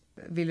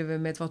 willen we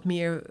met wat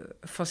meer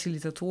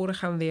facilitatoren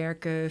gaan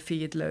werken. Vind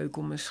je het leuk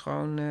om eens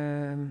gewoon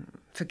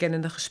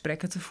verkennende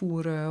gesprekken te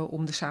voeren...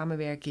 om de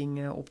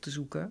samenwerking op te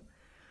zoeken?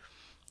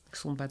 Ik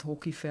stond bij het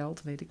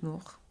hockeyveld, weet ik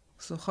nog.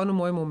 Dat was gewoon een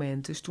mooi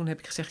moment. Dus toen heb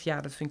ik gezegd,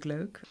 ja, dat vind ik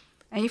leuk.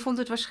 En je vond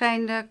het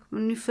waarschijnlijk,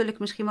 nu vul ik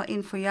misschien wel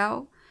in voor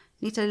jou...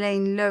 niet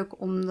alleen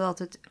leuk omdat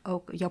het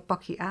ook jouw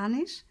pakje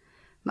aan is...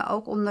 maar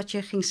ook omdat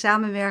je ging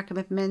samenwerken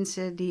met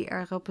mensen die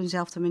er op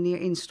eenzelfde manier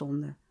in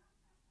stonden.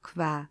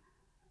 Qua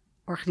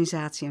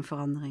organisatie en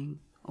verandering.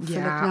 Of vul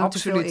ik nou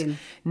absoluut. te veel in?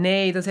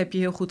 Nee, dat heb je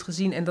heel goed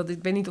gezien. En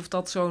ik weet niet of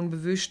dat zo'n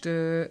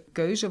bewuste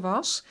keuze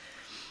was.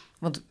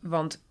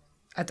 Want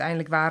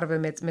uiteindelijk waren we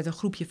met een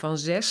groepje van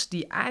 6...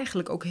 die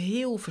eigenlijk ook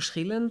heel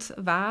verschillend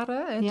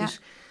waren. Hè? Ja.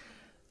 Dus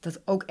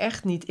dat ook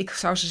echt niet... Ik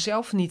zou ze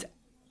zelf niet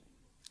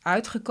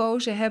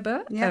uitgekozen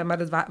hebben. Ja. Maar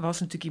dat was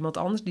natuurlijk iemand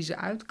anders die ze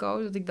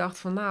uitkoos. Dat ik dacht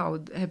van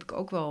nou, heb ik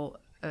ook wel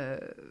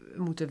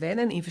moeten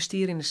wennen... en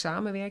investeren in de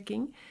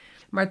samenwerking.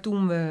 Maar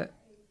toen we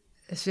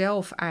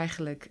zelf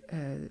eigenlijk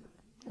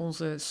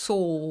onze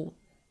soul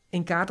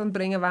in kaart aan het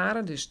brengen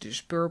waren...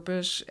 dus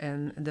purpose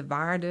en de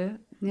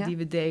waarden die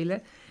we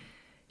delen...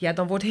 ja,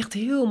 dan wordt echt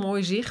heel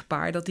mooi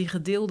zichtbaar dat die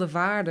gedeelde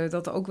waarden...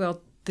 dat er ook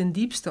wel ten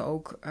diepste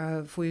ook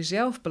voor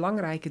jezelf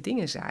belangrijke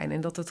dingen zijn.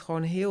 En dat het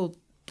gewoon heel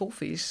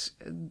tof is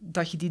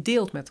dat je die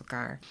deelt met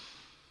elkaar.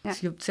 Ja. Dus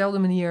je op dezelfde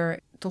manier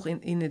toch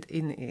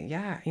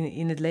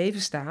in het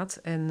leven staat...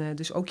 en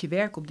dus ook je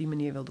werk op die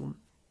manier wil doen.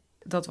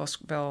 Dat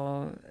was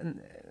wel...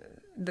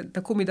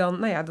 daar kom je dan,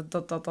 nou ja,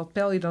 dat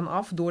pel je dan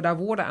af door daar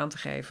woorden aan te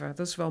geven.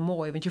 Dat is wel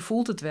mooi, want je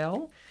voelt het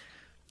wel.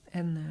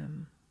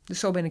 En dus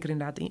zo ben ik er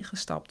inderdaad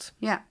ingestapt.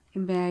 Ja,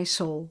 bij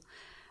Soul.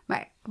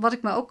 Maar wat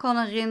ik me ook kan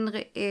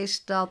herinneren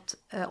is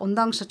dat...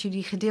 ondanks dat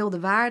jullie gedeelde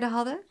waarden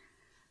hadden...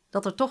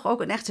 dat er toch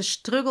ook een echte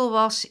struggle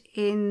was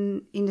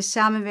in de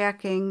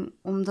samenwerking.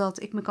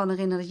 Omdat ik me kan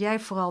herinneren dat jij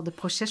vooral de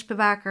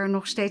procesbewaker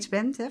nog steeds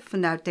bent. Hè?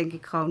 Vanuit denk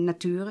ik gewoon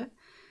nature.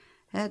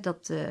 Hè,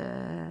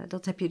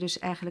 dat heb je dus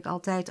eigenlijk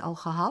altijd al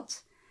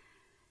gehad.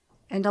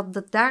 En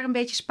dat daar een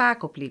beetje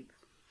spaak op liep.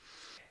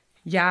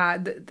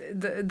 Ja,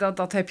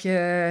 dat heb je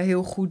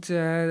heel goed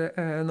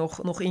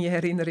nog in je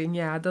herinnering.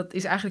 Ja, dat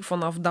is eigenlijk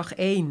vanaf dag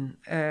 1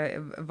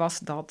 was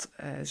dat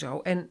zo.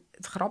 En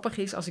het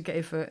grappige is, als ik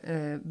even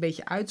een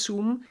beetje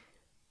uitzoom...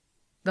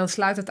 dan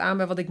sluit het aan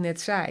bij wat ik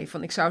net zei.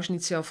 Van ik zou ze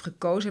niet zelf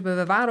gekozen hebben.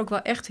 We waren ook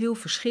wel echt heel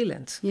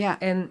verschillend. Ja.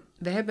 En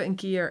we hebben een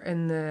keer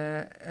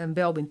een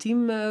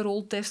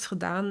Belbin-teamroltest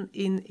gedaan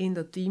in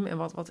dat team. En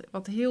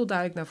wat heel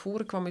duidelijk naar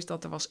voren kwam... is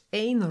dat er was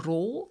 1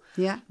 rol.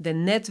 Ja. De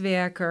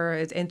netwerker,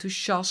 het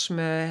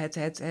enthousiasme...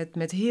 het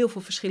met heel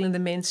veel verschillende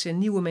mensen...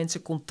 nieuwe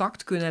mensen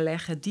contact kunnen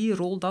leggen. Die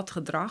rol, dat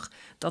gedrag,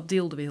 dat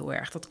deelden we heel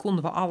erg. Dat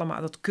konden we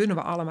allemaal, dat kunnen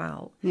we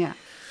allemaal. Ja.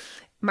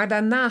 Maar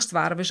daarnaast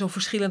waren we zo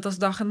verschillend als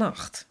dag en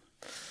nacht...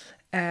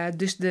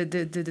 Dus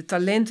de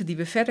talenten die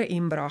we verder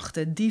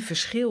inbrachten, die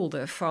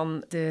verschilden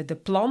van de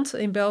plant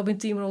in Belbin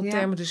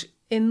teamroltermen. Ja. Dus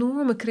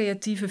enorme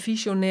creatieve,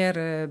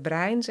 visionaire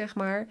brein, zeg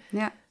maar.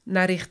 Ja.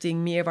 Naar richting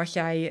meer wat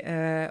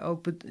jij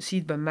ook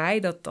ziet bij mij.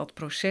 Dat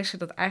processen,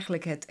 dat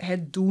eigenlijk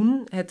het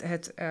doen,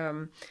 het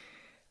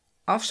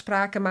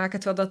afspraken maken.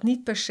 Terwijl dat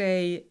niet per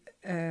se...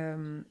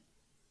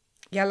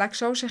 laat ik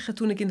zo zeggen,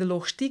 toen ik in de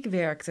logistiek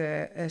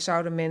werkte...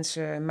 zouden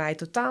mensen mij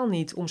totaal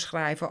niet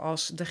omschrijven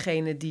als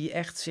degene die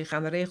echt zich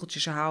aan de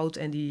regeltjes houdt...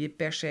 en die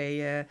per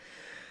se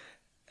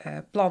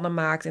plannen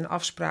maakt en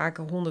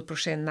afspraken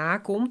 100%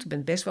 nakomt. Ik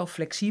ben best wel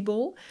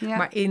flexibel. Ja.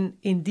 Maar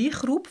in die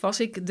groep was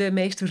ik de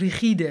meest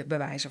rigide, bij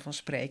wijze van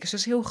spreken. Dus dat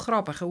is heel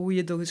grappig, hoe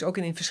je dus ook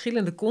in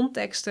verschillende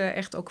contexten...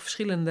 echt ook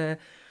verschillende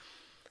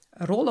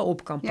rollen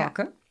op kan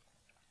pakken. Ja.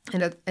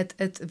 En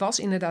het was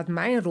inderdaad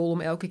mijn rol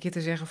om elke keer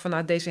te zeggen... van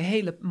nou, deze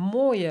hele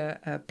mooie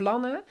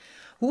plannen...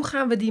 hoe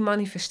gaan we die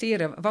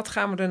manifesteren? Wat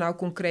gaan we er nou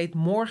concreet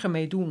morgen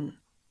mee doen?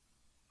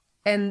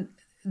 En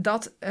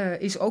dat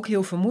is ook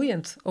heel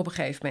vermoeiend op een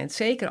gegeven moment.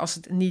 Zeker als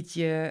het niet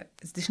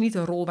het is niet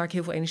een rol waar ik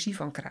heel veel energie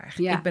van krijg.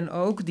 Ja. Ik ben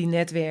ook die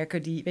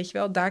netwerker, weet je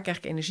wel, daar krijg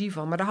ik energie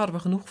van. Maar daar hadden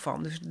we genoeg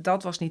van. Dus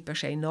dat was niet per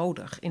se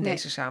nodig in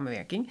deze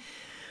samenwerking.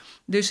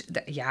 Dus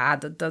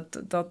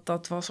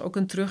dat was ook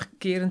een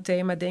terugkerend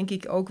thema, denk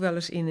ik, ook wel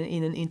eens in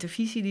een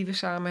intervisie die we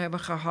samen hebben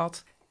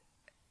gehad.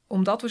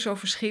 Omdat we zo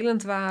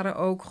verschillend waren,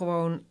 ook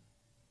gewoon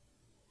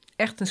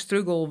echt een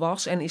struggle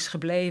was en is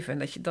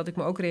gebleven. En dat ik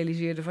me ook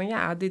realiseerde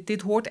van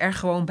dit hoort er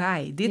gewoon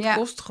bij. Dit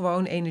kost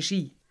gewoon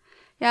energie.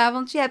 Ja,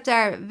 want je hebt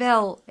daar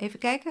wel, even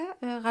kijken,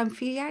 ruim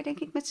 4 jaar denk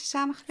ik met ze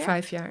samengewerkt.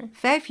 5 jaar.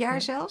 5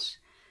 jaar zelfs.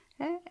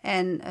 Hè?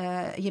 En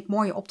je hebt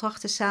mooie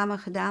opdrachten samen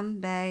gedaan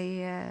bij,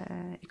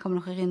 ik kan me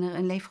nog herinneren,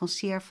 een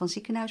leverancier van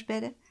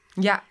ziekenhuisbedden.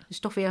 Ja. Dus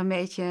toch weer een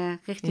beetje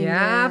richting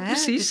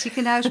de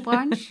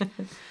ziekenhuisbranche.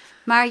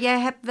 Maar jij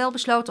hebt wel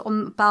besloten om op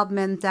een bepaald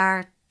moment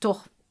daar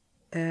toch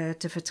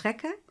te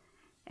vertrekken.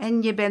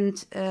 En je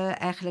bent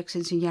eigenlijk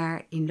sinds een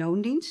jaar in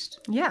loondienst.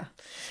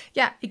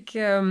 Ja,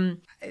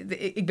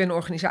 ik ben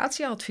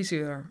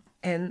organisatieadviseur.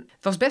 En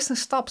het was best een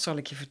stap, zal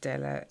ik je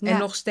vertellen. Ja. En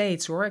nog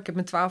steeds hoor. Ik heb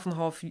mijn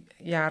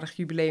 12,5-jarig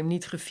jubileum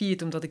niet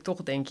gevierd, omdat ik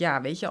toch denk,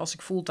 weet je, als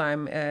ik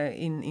fulltime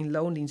in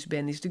loondienst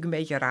ben, is het natuurlijk een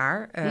beetje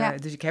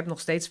raar. Dus ik heb nog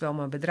steeds wel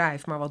mijn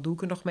bedrijf, maar wat doe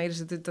ik er nog mee?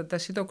 Dus daar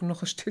zit ook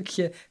nog een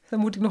stukje, dan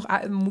moet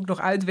ik nog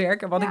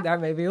uitwerken wat ik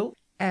daarmee wil.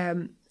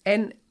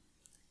 En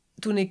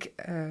toen ik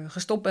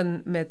gestopt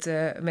ben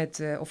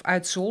of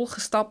uit Sol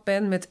gestapt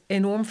ben met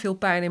enorm veel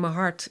pijn in mijn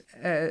hart.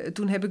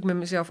 Toen heb ik met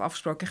mezelf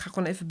afgesproken, ik ga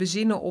gewoon even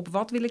bezinnen op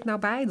wat wil ik nou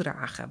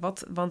bijdragen.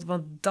 Want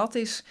dat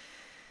is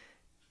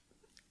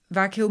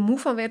waar ik heel moe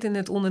van werd in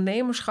het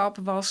ondernemerschap,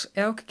 was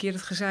elke keer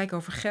het gezeik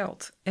over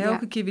geld.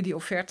 Elke keer weer die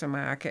offerte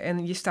maken.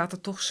 En je staat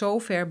er toch zo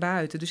ver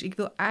buiten. Dus ik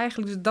wil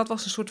eigenlijk, dus dat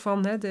was een soort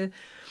van,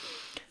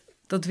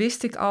 dat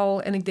wist ik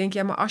al. En ik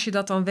denk, maar als je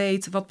dat dan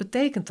weet, wat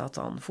betekent dat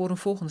dan voor een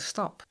volgende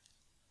stap?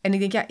 En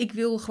ik denk, ik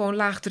wil gewoon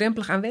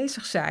laagdrempelig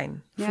aanwezig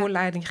zijn voor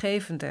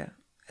leidinggevenden.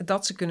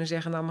 Dat ze kunnen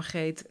zeggen, nou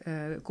Margreet,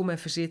 kom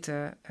even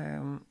zitten.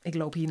 Ik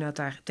loop hier nou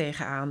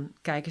tegenaan,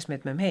 kijk eens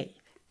met me mee.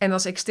 En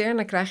als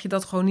externe krijg je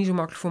dat gewoon niet zo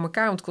makkelijk voor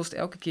elkaar. Want het kost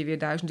elke keer weer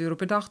 €1.000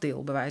 per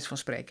dagdeel, bij wijze van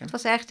spreken. Het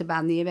was eigenlijk de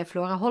baan die je bij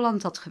Flora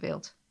Holland had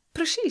gewild.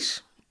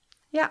 Precies,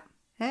 ja.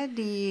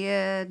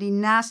 Die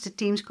naast de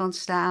teams kan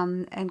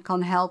staan en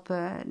kan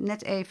helpen.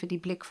 Net even die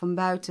blik van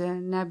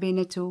buiten naar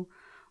binnen toe.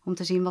 Om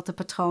te zien wat de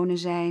patronen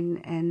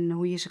zijn en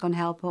hoe je ze kan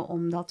helpen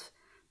om dat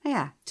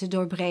te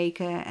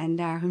doorbreken en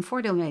daar hun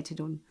voordeel mee te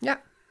doen.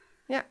 Ja.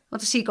 Want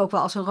dat zie ik ook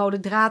wel als een rode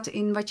draad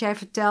in wat jij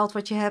vertelt,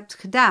 wat je hebt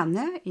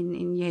gedaan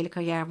in je hele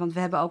carrière. Want we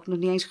hebben ook nog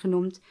niet eens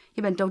genoemd,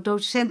 je bent ook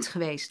docent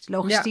geweest,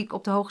 logistiek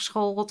op de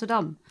Hogeschool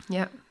Rotterdam.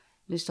 Ja.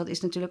 Dus dat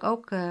is natuurlijk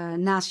ook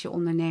naast je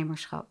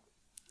ondernemerschap.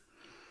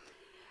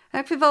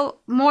 Ik vind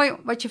wel mooi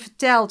wat je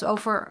vertelt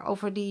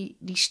over die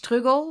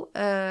struggle,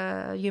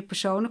 je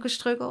persoonlijke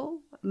struggle.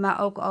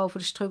 Maar ook over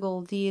de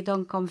struggle die je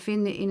dan kan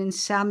vinden in een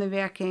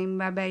samenwerking,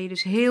 waarbij je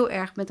dus heel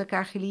erg met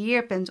elkaar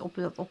gelieerd bent op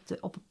het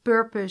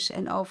purpose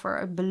en over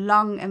het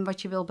belang en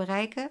wat je wil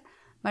bereiken.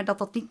 Maar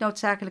dat niet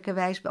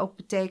noodzakelijkerwijs ook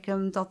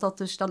betekent dat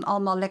dus dan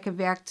allemaal lekker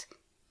werkt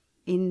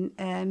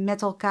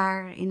met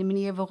elkaar in de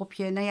manier waarop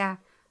je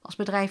als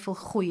bedrijf wil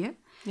groeien.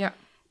 Ja.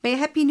 Ben je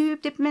happy nu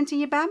op dit moment in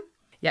je baan?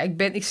 Ja,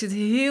 ik zit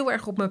heel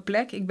erg op mijn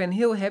plek. Ik ben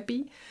heel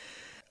happy.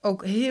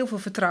 Ook heel veel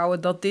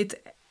vertrouwen dat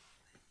dit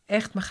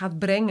echt me gaat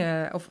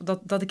brengen, of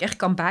dat ik echt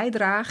kan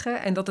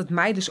bijdragen en dat het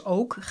mij dus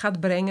ook gaat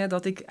brengen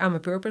dat ik aan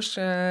mijn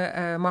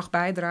purpose mag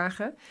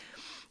bijdragen.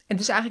 En het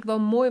is eigenlijk wel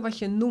mooi wat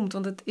je noemt,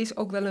 want het is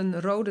ook wel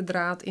een rode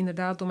draad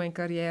inderdaad door mijn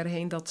carrière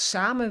heen, dat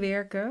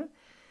samenwerken,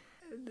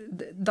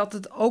 dat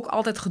het ook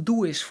altijd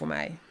gedoe is voor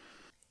mij.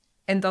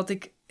 En dat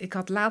ik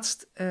had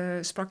laatst,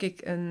 sprak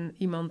ik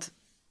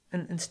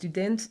een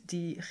student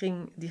die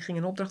ging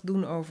een opdracht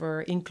doen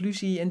over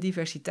inclusie en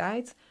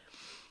diversiteit.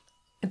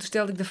 En toen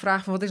stelde ik de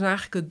vraag van, wat is nou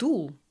eigenlijk het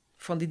doel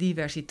van die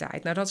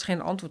diversiteit? Nou, dat is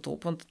geen antwoord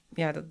op, want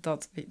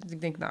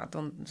ik denk,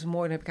 dan is het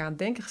mooi, dan heb ik aan het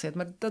denken gezet.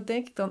 Maar dat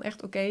denk ik dan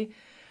echt, oké,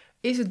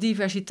 is het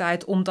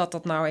diversiteit omdat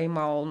dat nou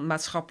eenmaal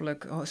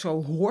maatschappelijk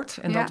zo hoort?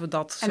 En dat we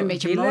dat zo en een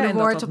beetje willen en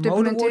dat op dit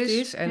moment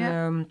is.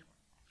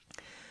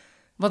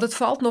 Want het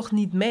valt nog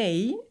niet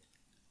mee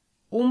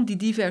om die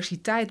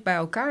diversiteit bij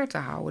elkaar te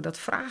houden. Dat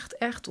vraagt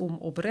echt om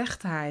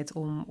oprechtheid,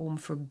 om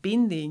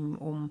verbinding,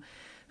 om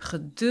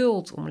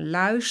geduld, om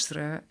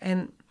luisteren.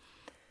 En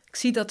ik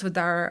zie dat we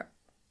daar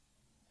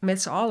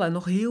met z'n allen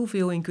nog heel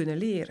veel in kunnen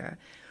leren.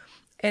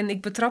 En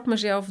ik betrap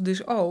mezelf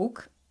dus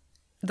ook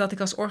dat ik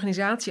als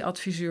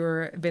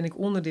organisatieadviseur ben ik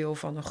onderdeel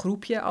van een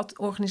groepje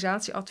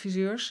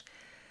organisatieadviseurs.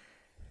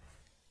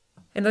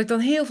 En dat ik dan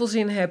heel veel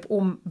zin heb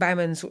om bij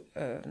mijn,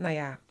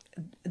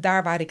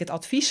 daar waar ik het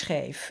advies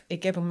geef.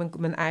 Ik heb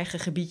mijn eigen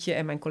gebiedje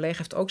en mijn collega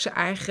heeft ook zijn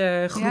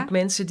eigen groep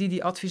mensen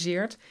die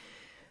adviseert.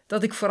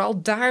 Dat ik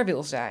vooral daar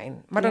wil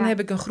zijn. Maar dan heb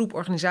ik een groep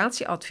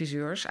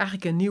organisatieadviseurs,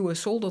 eigenlijk een nieuwe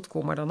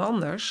Sol.com, maar dan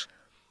anders.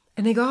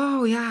 En ik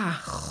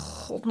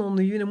god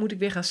dan moet ik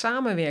weer gaan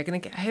samenwerken.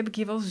 En dan heb ik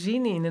hier wel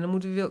zin in. En dan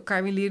moeten we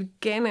elkaar weer leren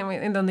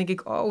kennen. En dan denk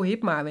ik,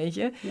 Hibma, weet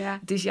je. Ja.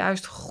 Het is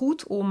juist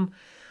goed om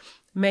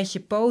met je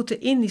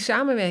poten in die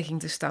samenwerking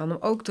te staan. Om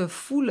ook te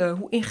voelen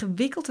hoe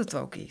ingewikkeld het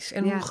ook is.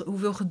 En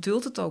hoeveel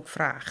geduld het ook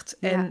vraagt.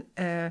 Ja.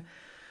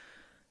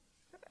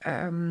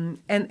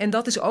 En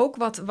dat is ook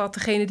wat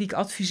degene die ik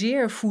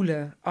adviseer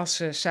voelen als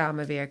ze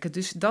samenwerken.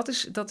 Dus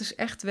dat is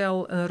echt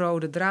wel een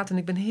rode draad. En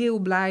ik ben heel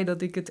blij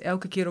dat ik het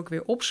elke keer ook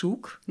weer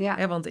opzoek. Ja.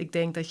 Hè, want ik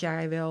denk dat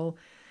jij wel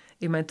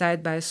in mijn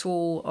tijd bij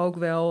Sol ook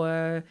wel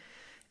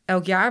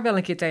elk jaar wel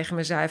een keer tegen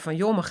me zei van...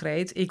 joh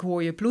Margreet, ik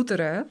hoor je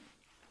ploeteren.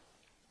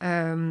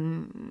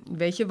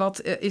 Weet je,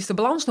 wat is de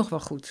balans nog wel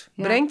goed?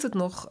 Ja. Brengt het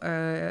nog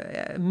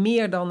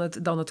meer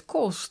dan het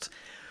kost?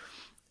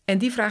 En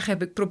die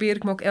vraag probeer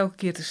ik me ook elke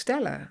keer te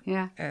stellen.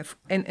 Ja.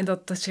 En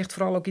dat zegt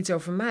vooral ook iets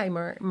over mij.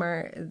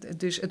 Maar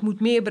dus het moet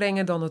meer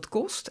brengen dan het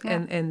kost.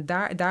 Ja. En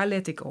daar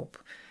let ik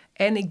op.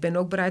 En ik ben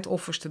ook bereid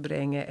offers te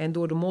brengen en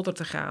door de modder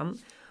te gaan...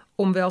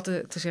 om wel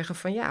te zeggen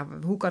van ja,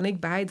 hoe kan ik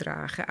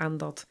bijdragen aan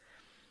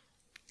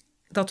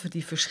dat we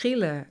die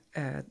verschillen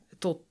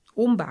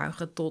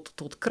ombuigen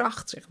tot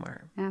kracht, zeg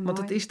maar. Ja,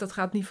 want dat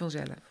gaat niet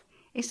vanzelf.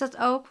 Is dat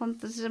ook,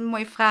 want dat is een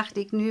mooie vraag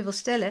die ik nu wil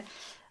stellen...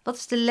 Wat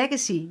is de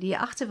legacy die je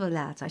achter wil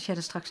laten als jij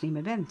er straks niet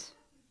meer bent?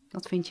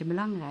 Wat vind je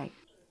belangrijk?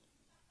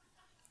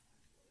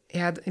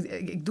 Ja,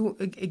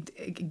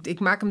 ik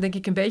maak hem denk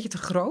ik een beetje te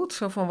groot.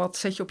 Zo van, wat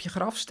zet je op je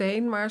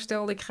grafsteen? Maar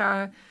stel, ik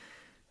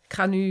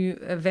ga nu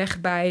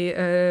weg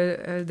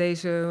bij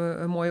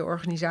deze mooie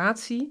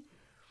organisatie.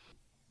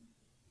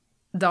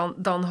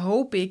 Dan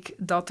hoop ik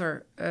dat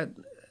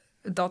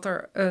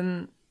er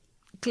een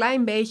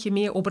klein beetje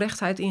meer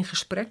oprechtheid in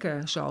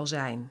gesprekken zal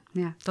zijn.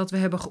 Ja. Dat we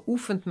hebben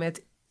geoefend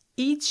met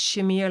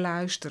ietsje meer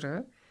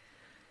luisteren.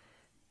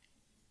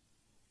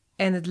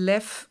 En het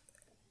lef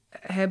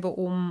hebben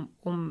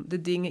om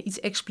de dingen iets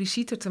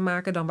explicieter te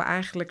maken dan we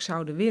eigenlijk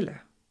zouden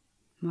willen.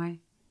 Mooi.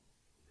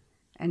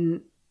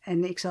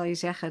 En ik zal je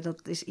zeggen,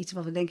 dat is iets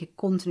wat we denk ik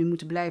continu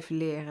moeten blijven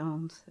leren.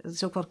 Want dat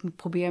is ook wat ik moet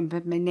proberen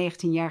met mijn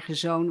 19-jarige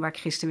zoon, waar ik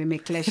gisteren weer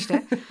mee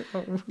clashte.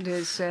 Oh.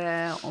 Dus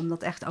om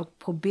dat echt ook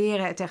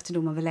proberen het echt te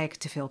doen. Maar we lijken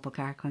te veel op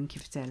elkaar, kan ik je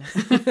vertellen.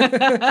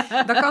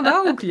 Dat kan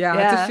ook,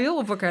 ja. Te veel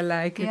op elkaar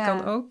lijken Ja.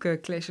 kan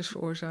ook clashes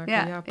veroorzaken.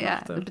 Ja,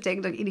 prachtig. Dat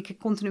betekent dat ik iedere keer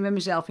continu met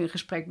mezelf in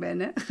gesprek ben.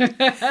 Hè?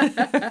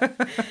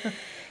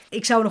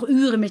 Ik zou nog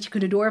uren met je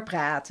kunnen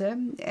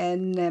doorpraten.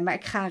 Maar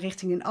ik ga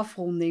richting een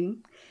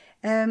afronding.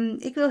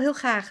 Ik wil heel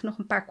graag nog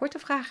een paar korte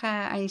vragen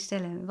aan je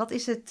stellen. Wat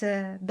is het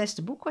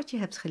beste boek wat je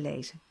hebt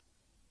gelezen?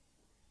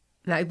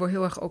 Nou, ik word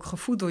heel erg ook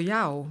gevoed door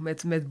jou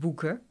met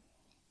boeken.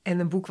 En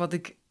een boek wat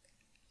ik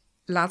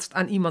laatst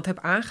aan iemand heb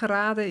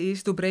aangeraden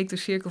is Doorbreek de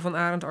cirkel van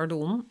Arend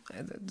Ardon.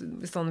 Dat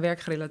is dan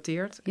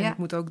werkgerelateerd. Ja. En ik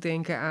moet ook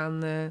denken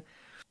aan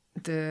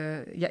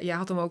jij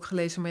had hem ook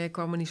gelezen, maar jij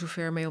kwam er niet zo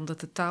ver mee omdat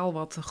de taal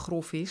wat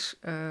grof is.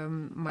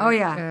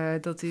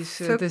 Dat is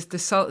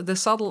The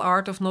Subtle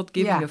Art of Not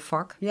Giving a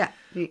Fuck. Ja,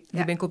 die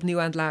ben ik opnieuw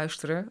aan het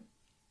luisteren.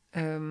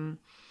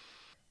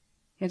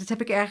 Ja, dat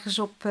heb ik ergens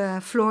op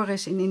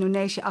Flores in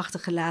Indonesië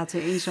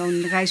achtergelaten in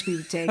zo'n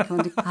reisbibliotheek.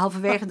 Want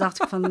halverwege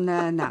dacht ik van,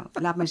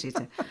 laat maar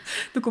zitten.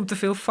 Er komt te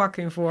veel vak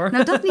in voor.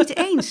 Nou, dat niet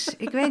eens.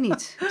 Ik weet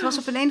niet. Het was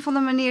op een of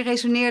andere manier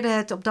resoneerde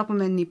het op dat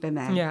moment niet bij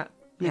mij.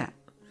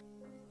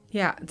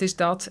 Ja, het is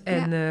dat.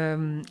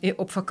 En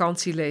op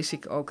vakantie lees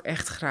ik ook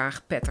echt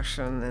graag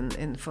Patterson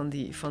en van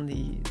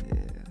die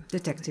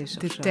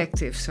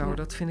detectives. Zo. Ja.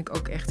 Dat vind ik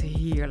ook echt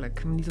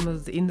heerlijk. Niet omdat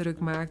het indruk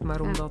maakt,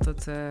 maar omdat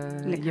het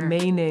je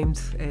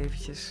meeneemt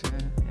eventjes.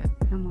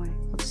 Heel mooi.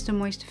 Wat is de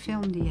mooiste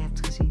film die je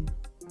hebt gezien?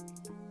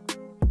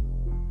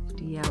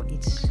 Die jou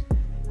iets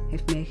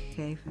heeft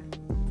meegegeven?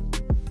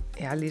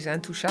 Ja, Les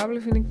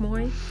Intouchables vind ik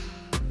mooi.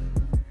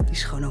 Die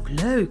is gewoon ook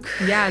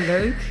leuk. Ja,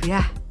 leuk.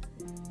 Ja.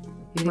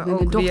 Maar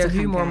ook weer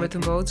humor met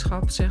een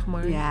boodschap, zeg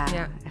maar.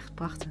 Ja, echt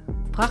prachtig.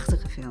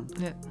 Prachtige film.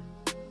 Ja.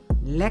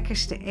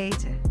 Lekkerste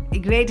eten.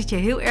 Ik weet dat je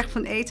heel erg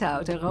van eten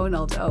houdt en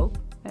Ronald ook.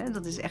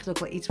 Dat is echt ook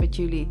wel iets wat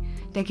jullie,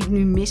 denk ik,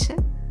 nu missen.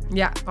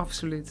 Ja,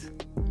 absoluut.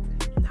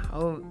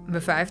 Nou,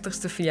 mijn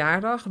 50ste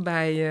verjaardag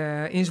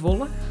in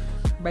Zwolle,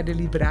 bij de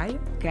Libreien.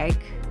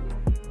 Kijk,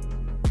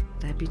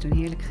 daar heb je toen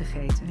heerlijk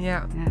gegeten.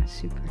 Ja. Ja,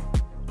 super.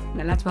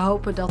 Nou, laten we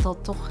hopen dat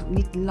dat toch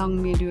niet lang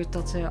meer duurt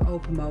dat ze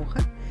open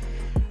mogen.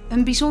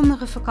 Een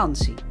bijzondere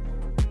vakantie.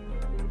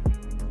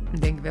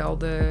 Ik denk wel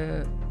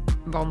de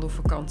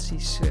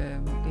wandelvakanties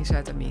in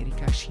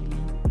Zuid-Amerika,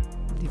 Chili.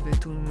 Die we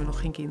toen we nog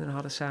geen kinderen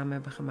hadden samen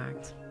hebben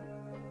gemaakt.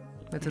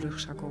 Met de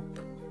rugzak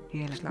op.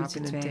 Heerlijk. Slaap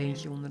in een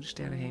tentje onder de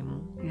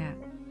sterrenhemel. Ja,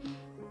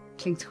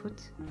 klinkt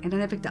goed. En dan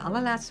heb ik de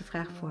allerlaatste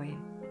vraag voor je.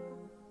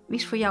 Wie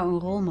is voor jou een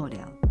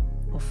rolmodel?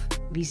 Of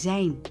wie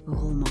zijn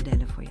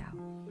rolmodellen voor jou?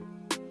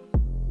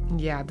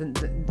 Ja,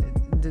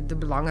 de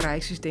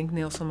belangrijkste is denk ik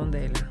Nelson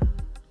Mandela.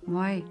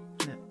 Mooi.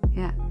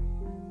 Ja,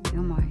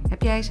 heel mooi.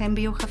 Heb jij zijn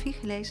biografie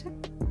gelezen?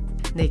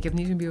 Nee, ik heb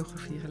niet zijn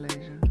biografie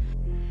gelezen.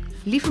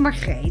 Lieve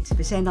Margreet,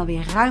 we zijn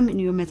alweer ruim een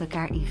uur met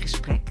elkaar in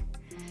gesprek.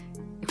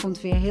 Ik vond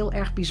het weer heel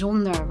erg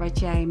bijzonder wat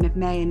jij met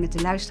mij en met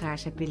de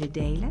luisteraars hebt willen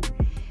delen.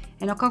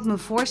 En dan kan ik me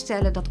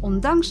voorstellen dat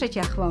ondanks dat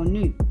jij gewoon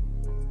nu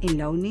in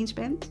loondienst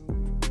bent,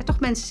 er toch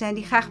mensen zijn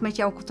die graag met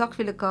jou in contact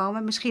willen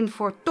komen. Misschien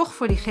voor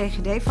die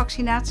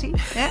GGD-vaccinatie.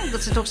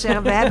 Dat ze toch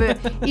zeggen, we hebben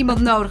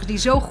iemand nodig die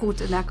zo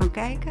goed ernaar kan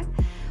kijken.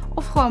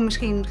 Of gewoon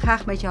misschien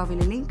graag met jou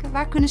willen linken.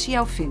 Waar kunnen ze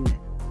jou vinden?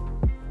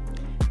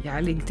 Ja,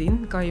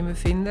 LinkedIn kan je me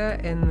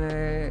vinden. En,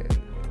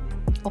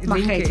 op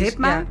Margreet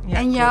Hibma. Ja,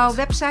 en jouw klopt.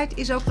 website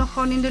is ook nog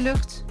gewoon in de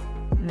lucht?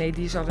 Nee,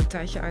 die is al een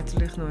tijdje uit de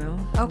lucht, Noël.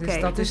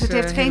 Oké, dus het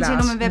heeft geen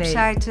zin om een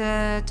website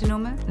te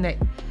noemen? Nee.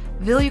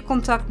 Wil je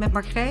contact met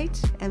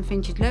Margreet en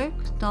vind je het leuk,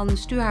 dan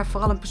stuur haar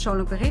vooral een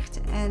persoonlijk bericht.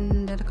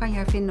 En dan kan je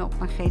haar vinden op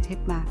Margreet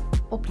Hibma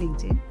op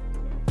LinkedIn.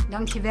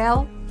 Dank je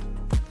wel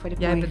voor dit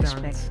mooie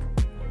gesprek.